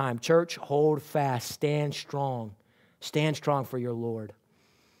all the time. Church, hold fast, stand strong. Stand strong for your Lord.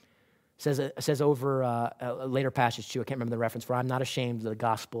 It says over a later passage too, I can't remember the reference, for I'm not ashamed of the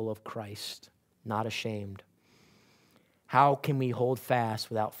gospel of Christ. Not ashamed. How can we hold fast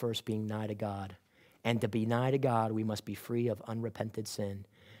without first being nigh to God? And to be nigh to God, we must be free of unrepented sin.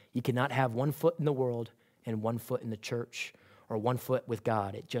 You cannot have 1 foot in the world and 1 foot in the church, or 1 foot with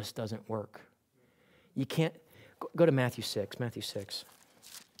God. It just doesn't work. You can't. Go to Matthew 6. Matthew 6.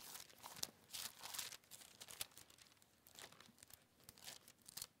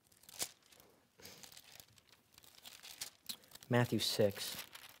 Matthew 6.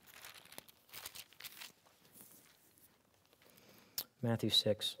 Matthew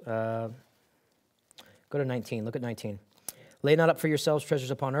 6. Go to 19. Look at 19. Lay not up for yourselves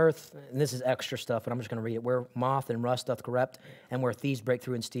treasures upon earth. And this is extra stuff, but I'm just going to read it. Where moth and rust doth corrupt, and where thieves break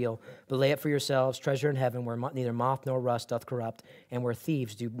through and steal. But lay up for yourselves treasure in heaven, where neither moth nor rust doth corrupt, and where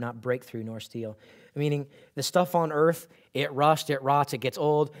thieves do not break through nor steal. Meaning, the stuff on earth, it rusts, it rots, it gets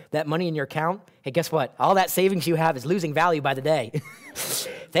old. That money in your account, hey, guess what? All that savings you have is losing value by the day.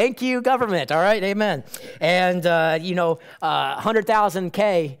 Thank you, government. All right, amen. And, 100,000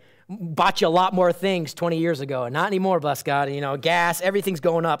 K bought you a lot more things 20 years ago, and not anymore, bless God. Gas, everything's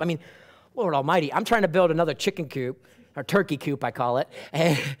going up. I mean, Lord Almighty, I'm trying to build another chicken coop, or turkey coop, I call it.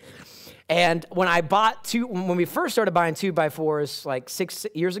 And when I bought when we first started buying 2x4s like 6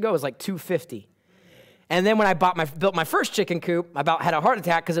 years ago, it was like $250. And then when I built my first chicken coop, I about had a heart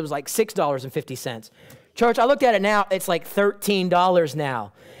attack because it was like $6.50. Church, I looked at it now, it's like $13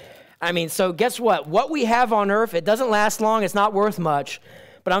 now. I mean, so guess what? What we have on earth, it doesn't last long, it's not worth much.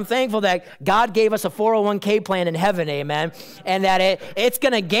 But I'm thankful that God gave us a 401k plan in heaven, amen, and that it's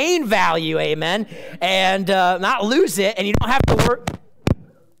going to gain value, amen, and not lose it, and you don't have to worry.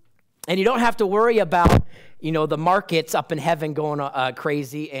 And you don't have to worry about, the markets up in heaven going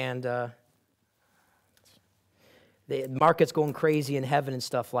crazy, and the market's going crazy in heaven and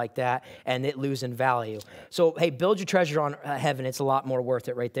stuff like that, and it losing value. So, hey, build your treasure on heaven. It's a lot more worth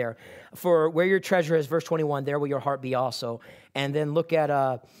it right there. For where your treasure is, verse 21, there will your heart be also. And then look at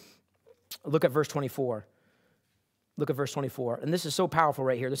verse 24. Look at verse 24. And this is so powerful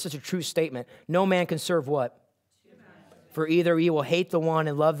right here. This is a true statement. No man can serve what? For either you will hate the one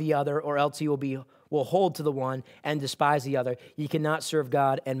and love the other, or else you will hold to the one and despise the other. You cannot serve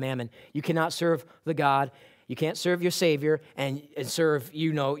God and mammon. You cannot serve the God. You can't serve your Savior and serve,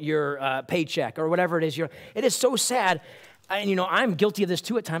 your paycheck or whatever it is. It is so sad. And, I'm guilty of this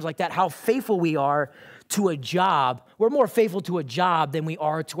too at times like that, how faithful we are to a job. We're more faithful to a job than we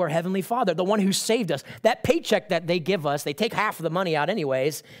are to our Heavenly Father, the one who saved us. That paycheck that they give us, they take half of the money out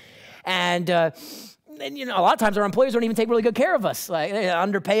anyways. And a lot of times our employers don't even take really good care of us, like they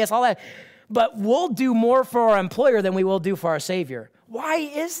underpay us, all that. But we'll do more for our employer than we will do for our Savior. Why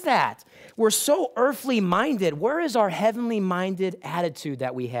is that? We're so earthly minded. Where is our heavenly minded attitude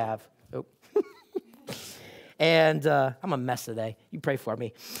that we have? Oh. And I'm a mess today. You pray for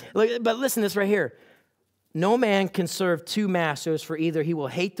me. But listen to this right here. No man can serve 2 masters, for either he will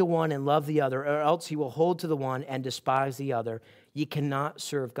hate the one and love the other, or else he will hold to the one and despise the other. You cannot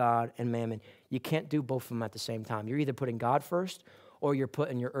serve God and mammon. You can't do both of them at the same time. You're either putting God first or you're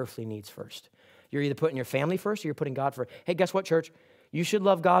putting your earthly needs first. You're either putting your family first or you're putting God first. Hey, guess what, church? You should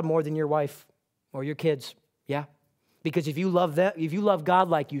love God more than your wife or your kids. Yeah? Because if you love God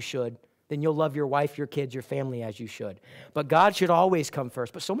like you should, then you'll love your wife, your kids, your family as you should. But God should always come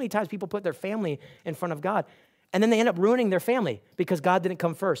first. But so many times people put their family in front of God, and then they end up ruining their family because God didn't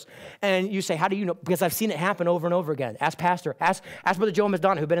come first. And you say, how do you know? Because I've seen it happen over and over again. Ask Pastor. Ask Brother Joe and Ms.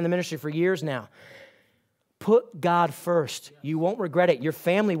 Donna, who've been in the ministry for years now. Put God first. You won't regret it. Your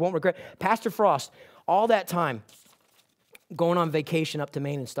family won't regret it. Pastor Frost, all that time, going on vacation up to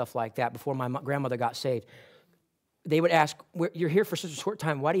Maine and stuff like that before my grandmother got saved, they would ask, you're here for such a short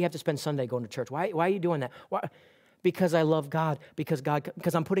time. Why do you have to spend Sunday going to church? Why are you doing that? Why? Because I love God. Because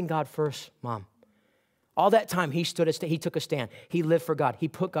I'm putting God first, Mom. All that time, he took a stand. He lived for God. He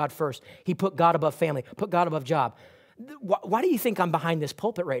put God first. He put God above family, put God above job. Why do you think I'm behind this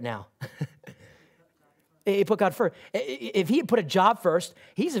pulpit right now? He put God first. If he had put a job first,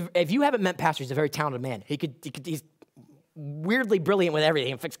 if you haven't met Pastor, he's a very talented man. He's weirdly brilliant with everything.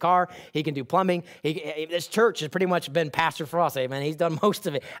 He can fix car. He can do plumbing. This church has pretty much been Pastor Frost. Amen. He's done most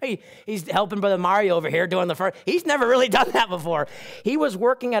of it. He's helping Brother Mario over here doing the first. He's never really done that before. He was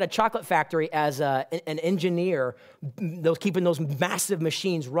working at a chocolate factory as an engineer, keeping those massive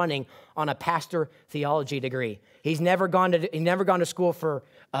machines running on a pastor theology degree. He's never gone to school for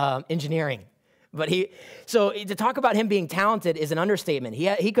engineering. But so to talk about him being talented is an understatement.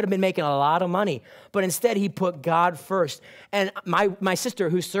 He could have been making a lot of money, but instead he put God first. And my sister,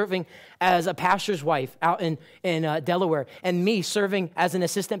 who's serving as a pastor's wife out in Delaware, and me serving as an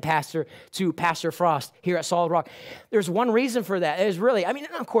assistant pastor to Pastor Frost here at Solid Rock, there's one reason for that. Is really, I mean,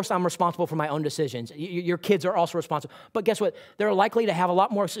 of course, I'm responsible for my own decisions. Your kids are also responsible. But guess what? They're likely to have a lot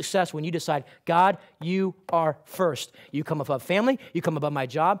more success when you decide, God, you are first. You come above family. You come above my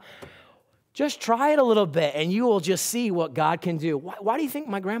job. Just try it a little bit, and you will just see what God can do. Why do you think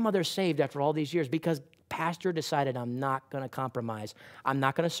my grandmother saved after all these years? Because pastor decided I'm not going to compromise. I'm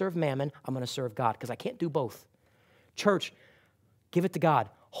not going to serve mammon. I'm going to serve God because I can't do both. Church, give it to God.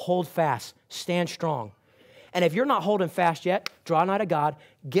 Hold fast. Stand strong. And if you're not holding fast yet, draw nigh to God.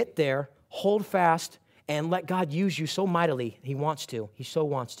 Get there. Hold fast, and let God use you so mightily. He wants to. He so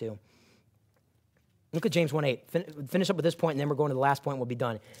wants to. Look at James 1:8. Finish up with this point, and then we're going to the last point. We'll be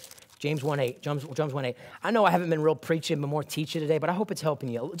done. James 1:8. James 1:8. I know I haven't been real preaching, but more teaching today, but I hope it's helping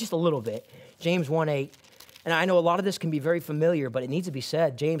you just a little bit. James 1:8. And I know a lot of this can be very familiar, but it needs to be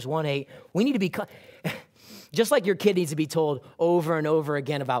said. James 1:8. We need to be... Just like your kid needs to be told over and over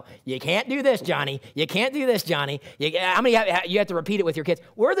again about, you can't do this, Johnny. You can't do this, Johnny. How many you have to repeat it with your kids?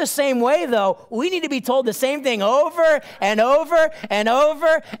 We're the same way, though. We need to be told the same thing over and over and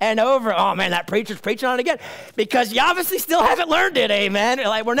over and over. Oh, man, that preacher's preaching on it again. Because you obviously still haven't learned it, amen?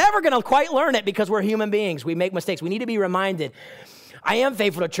 Like, we're never going to quite learn it because we're human beings. We make mistakes. We need to be reminded. I am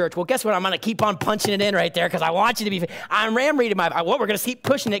faithful to church. Well, guess what? I'm going to keep on punching it in right there because I want you to be. I am reading my Bible. We're going to keep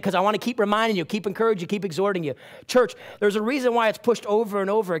pushing it because I want to keep reminding you, keep encouraging you, keep exhorting you. Church, there's a reason why it's pushed over and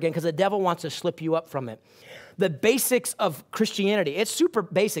over again because the devil wants to slip you up from it. The basics of Christianity, it's super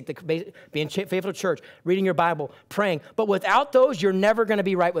basic, being faithful to church, reading your Bible, praying. But without those, you're never going to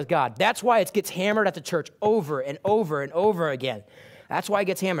be right with God. That's why it gets hammered at the church over and over and over again. That's why it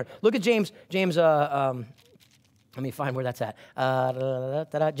gets hammered. Look at James. Let me find where that's at.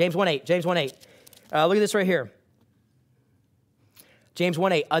 James 1:8. James 1:8. Look at this right here. James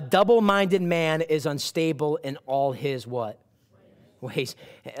 1:8. A double-minded man is unstable in all his what? Ways.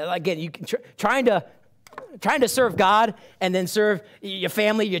 Again, you can trying to serve God and then serve your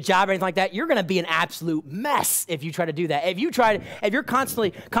family, your job, anything like that. You're going to be an absolute mess if you try to do that. If you're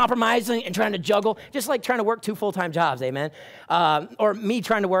constantly compromising and trying to juggle, just like trying to work 2 full-time jobs, amen. Or me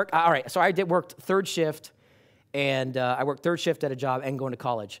trying to work. All right. So I worked third shift. And I worked third shift at a job and going to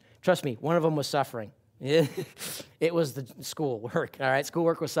college. Trust me, one of them was suffering. It was the school work, all right?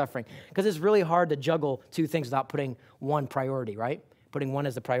 Schoolwork was suffering. Because it's really hard to juggle 2 things without putting one priority, right? Putting one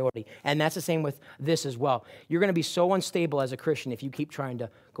as the priority. And that's the same with this as well. You're going to be so unstable as a Christian if you keep trying to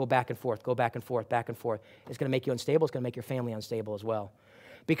go back and forth, back and forth. It's going to make you unstable. It's going to make your family unstable as well.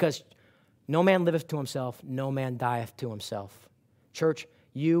 Because no man liveth to himself, no man dieth to himself. Church,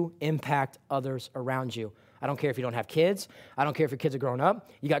 you impact others around you. I don't care if you don't have kids. I don't care if your kids are growing up.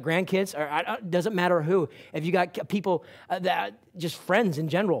 You got grandkids. It doesn't matter who. If you got people, just friends in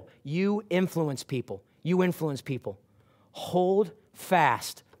general, you influence people. You influence people. Hold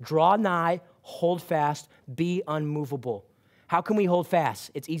fast. Draw nigh. Hold fast. Be unmovable. How can we hold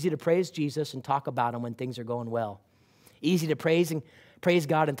fast? It's easy to praise Jesus and talk about him when things are going well. Easy to praise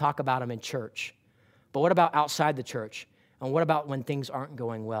God and talk about him in church. But what about outside the church? And what about when things aren't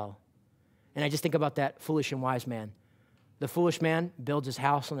going well? And I just think about that foolish and wise man. The foolish man builds his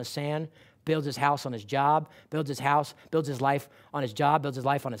house on the sand, builds his house on his job, builds his life on his job, builds his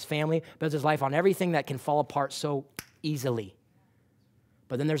life on his family, builds his life on everything that can fall apart so easily.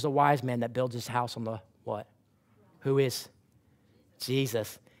 But then there's the wise man that builds his house on the what? Who is?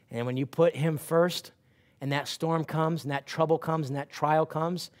 Jesus. And when you put him first, and that storm comes, and that trouble comes, and that trial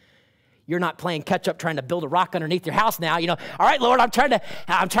comes, you're not playing catch up trying to build a rock underneath your house now. All right, Lord, I'm trying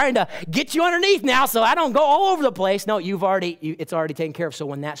to get you underneath now so I don't go all over the place. No, it's already taken care of. So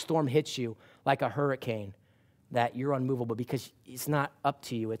when that storm hits you like a hurricane, that you're unmovable because it's not up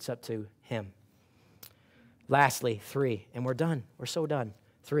to you, it's up to him. Lastly, 3, and we're done. We're so done.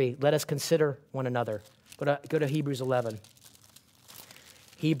 3, let us consider one another. Go to Hebrews 11.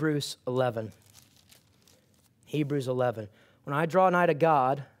 Hebrews 11. Hebrews 11. When I draw nigh to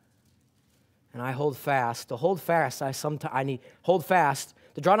God, and I hold fast. To hold fast, I need hold fast.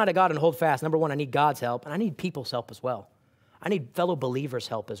 To draw nigh to God and hold fast, number 1, I need God's help, and I need people's help as well. I need fellow believers'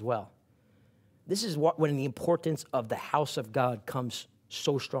 help as well. This is when the importance of the house of God comes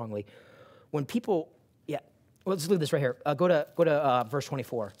so strongly. When people, let's look at this right here. Go to verse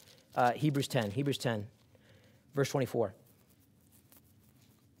 24, Hebrews 10, verse 24.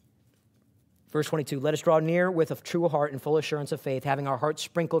 Verse 22, let us draw near with a true heart and full assurance of faith, having our hearts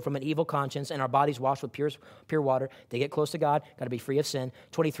sprinkled from an evil conscience and our bodies washed with pure water. To get close to God, got to be free of sin.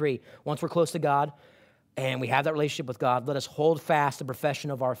 23, once we're close to God and we have that relationship with God, let us hold fast the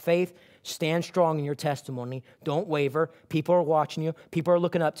profession of our faith. Stand strong in your testimony. Don't waver. People are watching you. People are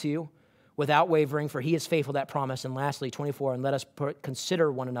looking up to you without wavering, for he is faithful, that promise. And lastly, 24, and let us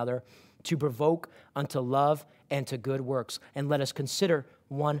consider one another to provoke unto love and to good works. And let us consider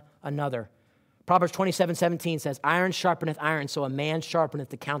one another. Proverbs 27:17 says, iron sharpeneth iron, so a man sharpeneth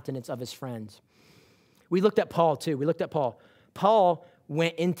the countenance of his friends. We looked at Paul too. Paul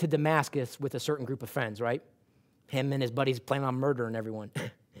went into Damascus with a certain group of friends, right? Him and his buddies planning on murdering everyone.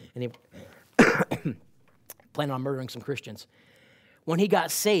 And he planning on murdering some Christians. When he got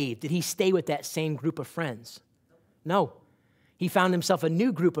saved, did he stay with that same group of friends? No. He found himself a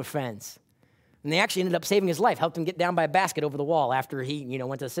new group of friends. And they actually ended up saving his life, helped him get down by a basket over the wall after he,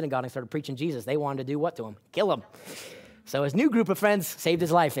 went to the synagogue and started preaching Jesus. They wanted to do what to him? Kill him. So his new group of friends saved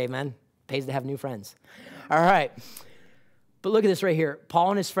his life, amen. Pays to have new friends. All right. But look at this right here.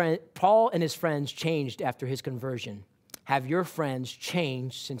 Paul and his friends changed after his conversion. Have your friends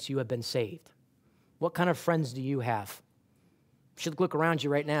changed since you have been saved? What kind of friends do you have? You should look around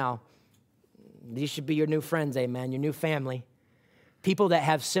you right now. These should be your new friends, amen, your new family. People that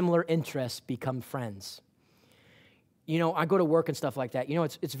have similar interests become friends. I go to work and stuff like that.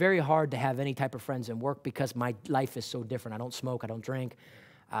 It's very hard to have any type of friends in work because my life is so different. I don't smoke. I don't drink.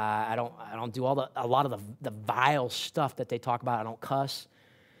 I don't do a lot of the vile stuff that they talk about. I don't cuss.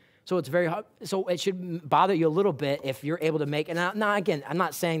 So it's very hard. So it should bother you a little bit if you're able to make, and now again, I'm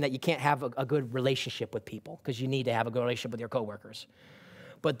not saying that you can't have a good relationship with people because you need to have a good relationship with your coworkers.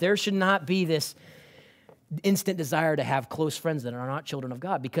 But there should not be this instant desire to have close friends that are not children of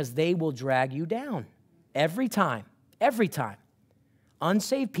God because they will drag you down every time.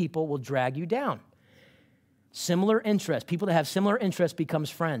 Unsaved people will drag you down. Similar interests, people that have similar interests becomes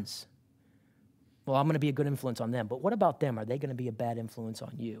friends. Well, I'm going to be a good influence on them, but what about them? Are they going to be a bad influence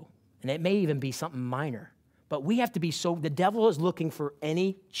on you? And it may even be something minor, but we have to be the devil is looking for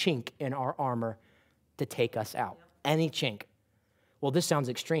any chink in our armor to take us out, any chink. Well, this sounds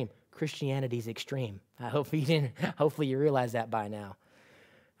extreme. Christianity's extreme. Hopefully you realize that by now.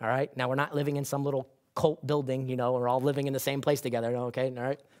 All right? Now, we're not living in some little cult building, we're all living in the same place together, okay? All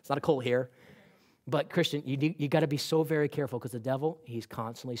right? It's not a cult here. But Christian, you got to be so very careful because the devil, he's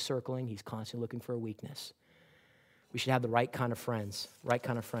constantly circling. He's constantly looking for a weakness. We should have the right kind of friends,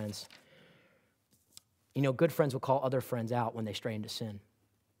 Good friends will call other friends out when they stray into sin.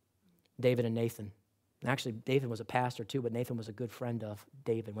 David and Nathan. Actually, David was a pastor too, but Nathan was a good friend of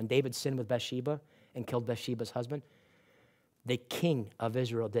David. When David sinned with Bathsheba and killed Bathsheba's husband, the king of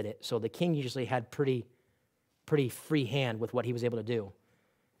Israel did it. So the king usually had pretty free hand with what he was able to do.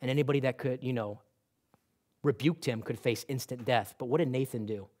 And anybody that could, rebuked him could face instant death. But what did Nathan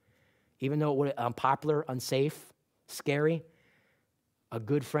do? Even though it was unpopular, unsafe, scary, a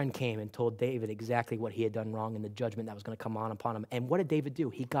good friend came and told David exactly what he had done wrong and the judgment that was going to come upon him. And what did David do?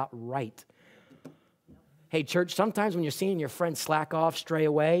 He got right. Hey, church, sometimes when you're seeing your friends slack off, stray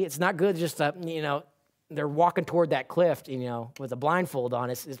away, it's not good just to, they're walking toward that cliff, with a blindfold on.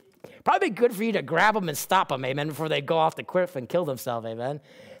 It's probably good for you to grab them and stop them, amen, before they go off the cliff and kill themselves, amen.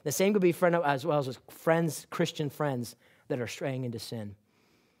 The same could be as well as friends, Christian friends that are straying into sin.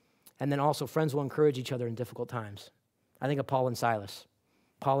 And then also friends will encourage each other in difficult times. I think of Paul and Silas.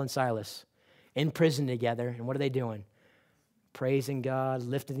 Paul and Silas in prison together, and what are they doing? Praising God,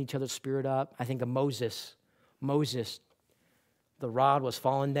 lifting each other's spirit up. I think of Moses. The rod was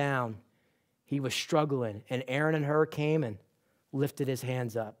falling down. He was struggling, and Aaron and Hur came and lifted his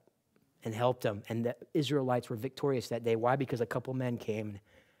hands up and helped him. And the Israelites were victorious that day. Why? Because a couple men came and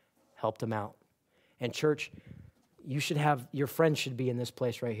helped him out. And church, your friends should be in this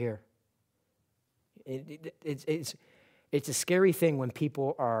place right here. It's a scary thing when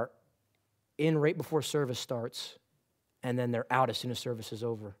people are in right before service starts and then they're out as soon as service is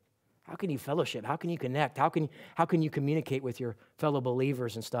over. How can you fellowship? How can you connect? How can you communicate with your fellow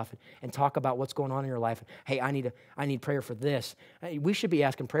believers and stuff and talk about what's going on in your life? Hey, I need prayer for this. We should be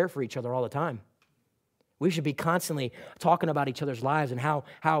asking prayer for each other all the time. We should be constantly talking about each other's lives and how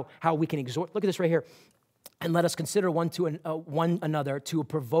we can exhort. Look at this right here. And let us consider one another to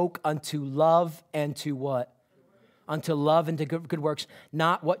provoke unto love and to what? Unto love and to good works.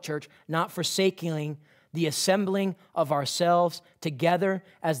 Not what, church? Not forsaking the assembling of ourselves together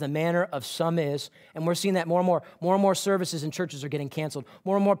as the manner of some is. And we're seeing that more and more. More and more services in churches are getting canceled.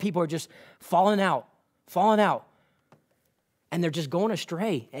 More and more people are just falling out. And they're just going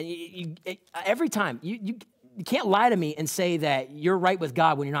astray. And every time, you can't lie to me and say that you're right with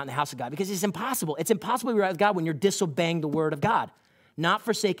God when you're not in the house of God, because it's impossible. It's impossible to be right with God when you're disobeying the word of God. Not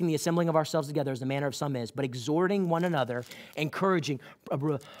forsaking the assembling of ourselves together as the manner of some is, but exhorting one another, encouraging,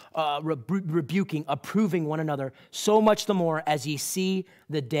 rebuking, approving one another, so much the more as ye see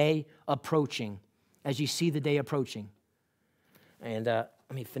the day approaching. As you see the day approaching. And let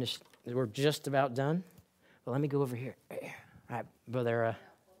me finish. We're just about done. But let me go over here. All right, brother,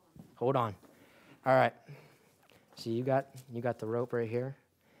 hold on. All right. So you got the rope right here.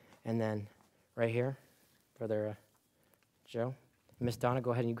 And then right here, brother Joe. Miss Donna, go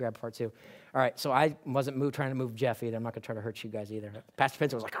ahead and you grab part 2. All right, so I wasn't trying to move Jeff either. I'm not going to try to hurt you guys either. Pastor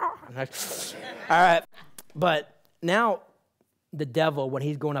Spencer was like, oh. All right, but now the devil, when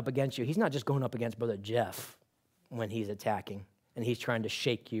he's going up against you, he's not just going up against Brother Jeff when he's attacking and he's trying to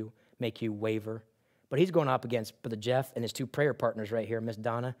shake you, make you waver. But he's going up against Brother Jeff and his 2 prayer partners right here, Miss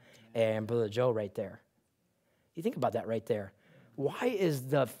Donna and Brother Joe right there. You think about that right there. Why is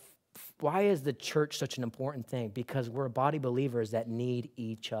the church such an important thing? Because we're a body of believers that need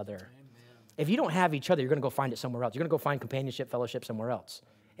each other. Amen. If you don't have each other, you're going to go find it somewhere else. You're going to go find companionship, fellowship somewhere else.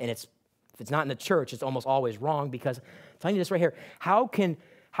 And if it's not in the church, it's almost always wrong, because I'm telling you this right here. How can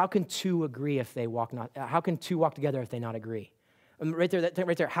 2 agree if they walk not? How can 2 walk together if they not agree? Right there, that thing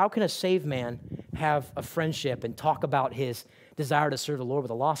right there. How can a saved man have a friendship and talk about his desire to serve the Lord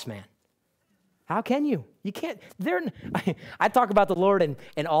with a lost man? How can you? You can't. I talk about the Lord in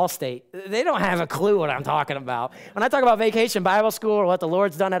Allstate. They don't have a clue what I'm talking about. When I talk about Vacation Bible School or what the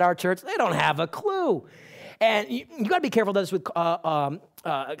Lord's done at our church, they don't have a clue. And you got to be careful of this with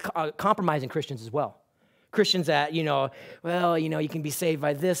compromising Christians as well. Christians that, you can be saved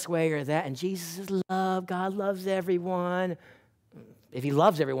by this way or that. And Jesus is love. God loves everyone. If he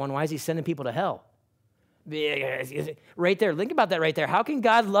loves everyone, why is he sending people to hell? Right there. Think about that right there. How can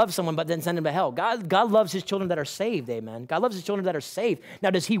God love someone but then send them to hell? God loves his children that are saved, amen. God loves his children that are saved. Now,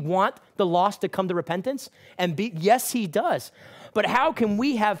 does he want the lost to come to repentance? Yes, he does. But how can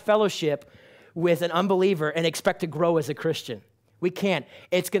we have fellowship with an unbeliever and expect to grow as a Christian? We can't.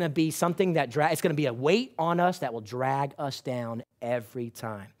 It's going to be something that it's going to be a weight on us that will drag us down every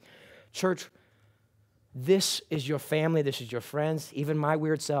time. Church, this is your family. This is your friends. Even my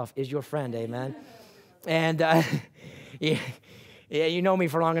weird self is your friend, amen. And yeah, you know me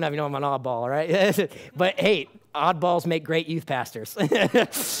for long enough. You know I'm an oddball, right? But hey, oddballs make great youth pastors.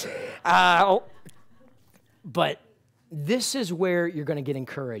 But this is where you're going to get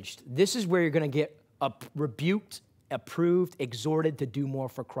encouraged. This is where you're going to get rebuked, approved, exhorted to do more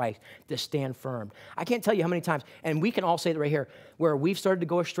for Christ, to stand firm. I can't tell you how many times, and we can all say that right here, where we've started to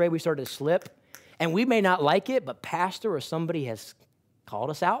go astray, we started to slip, and we may not like it, but pastor or somebody has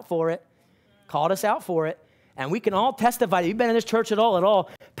called us out for it. And we can all testify. You've been in this church at all.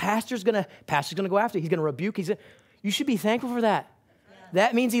 Pastor's gonna go after you. He's gonna rebuke. You should be thankful for that. Yeah.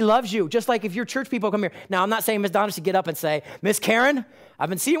 That means he loves you. Just like if your church people come here. Now, I'm not saying Miss Donna should get up and say, Miss Karen, I've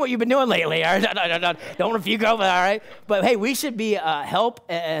been seeing what you've been doing lately. Don't rebuke over that, all right? But hey, we should be a help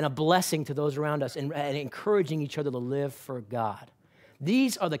and a blessing to those around us and encouraging each other to live for God.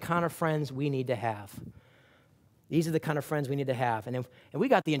 These are the kind of friends we need to have. These are the kind of friends we need to have. And we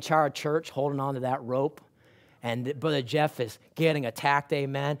got the entire church holding on to that rope. And Brother Jeff is getting attacked,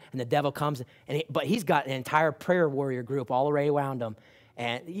 amen. And the devil comes, but he's got an entire prayer warrior group all the way around him.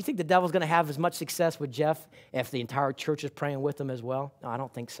 And you think the devil's going to have as much success with Jeff if the entire church is praying with him as well? No, I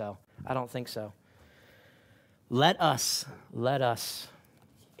don't think so. Let us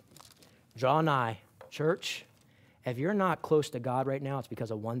draw nigh. Church, if you're not close to God right now, it's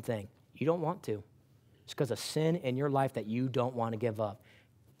because of one thing. You don't want to. It's because of sin in your life that you don't want to give up.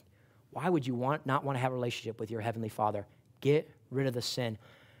 Why would you not want to have a relationship with your Heavenly Father? Get rid of the sin.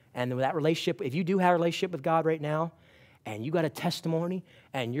 And that relationship, if you do have a relationship with God right now, and you got a testimony,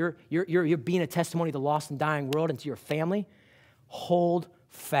 and you're being a testimony to the lost and dying world and to your family, hold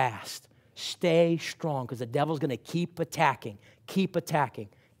fast. Stay strong, because the devil's going to keep attacking.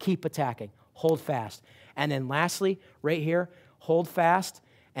 Hold fast. And then lastly, right here, hold fast,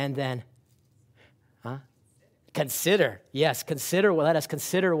 and then consider. Yes, consider. Well, let us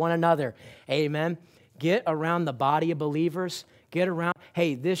consider one another. Amen. Get around the body of believers. Get around.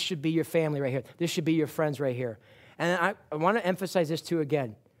 Hey, this should be your family right here. This should be your friends right here. And I want to emphasize this too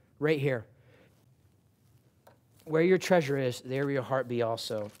again, right here. Where your treasure is, there will your heart be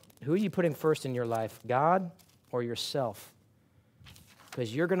also. Who are you putting first in your life, God or yourself?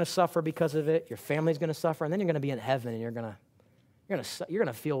 Because you're going to suffer because of it. Your family's going to suffer, and then you're going to be in heaven, and you're going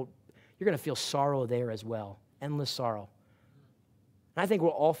to feel sorrow there as well. Endless sorrow. And I think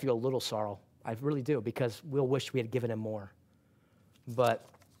we'll all feel a little sorrow. I really do, because we'll wish we had given him more. But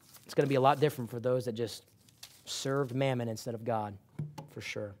it's going to be a lot different for those that just served mammon instead of God, for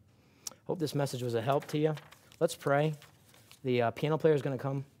sure. Hope this message was a help to you. Let's pray. The piano player is going to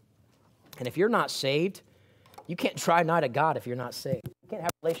come. And if you're not saved, you can't try nigh to God if you're not saved. You can't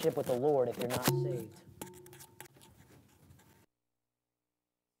have a relationship with the Lord if you're not saved.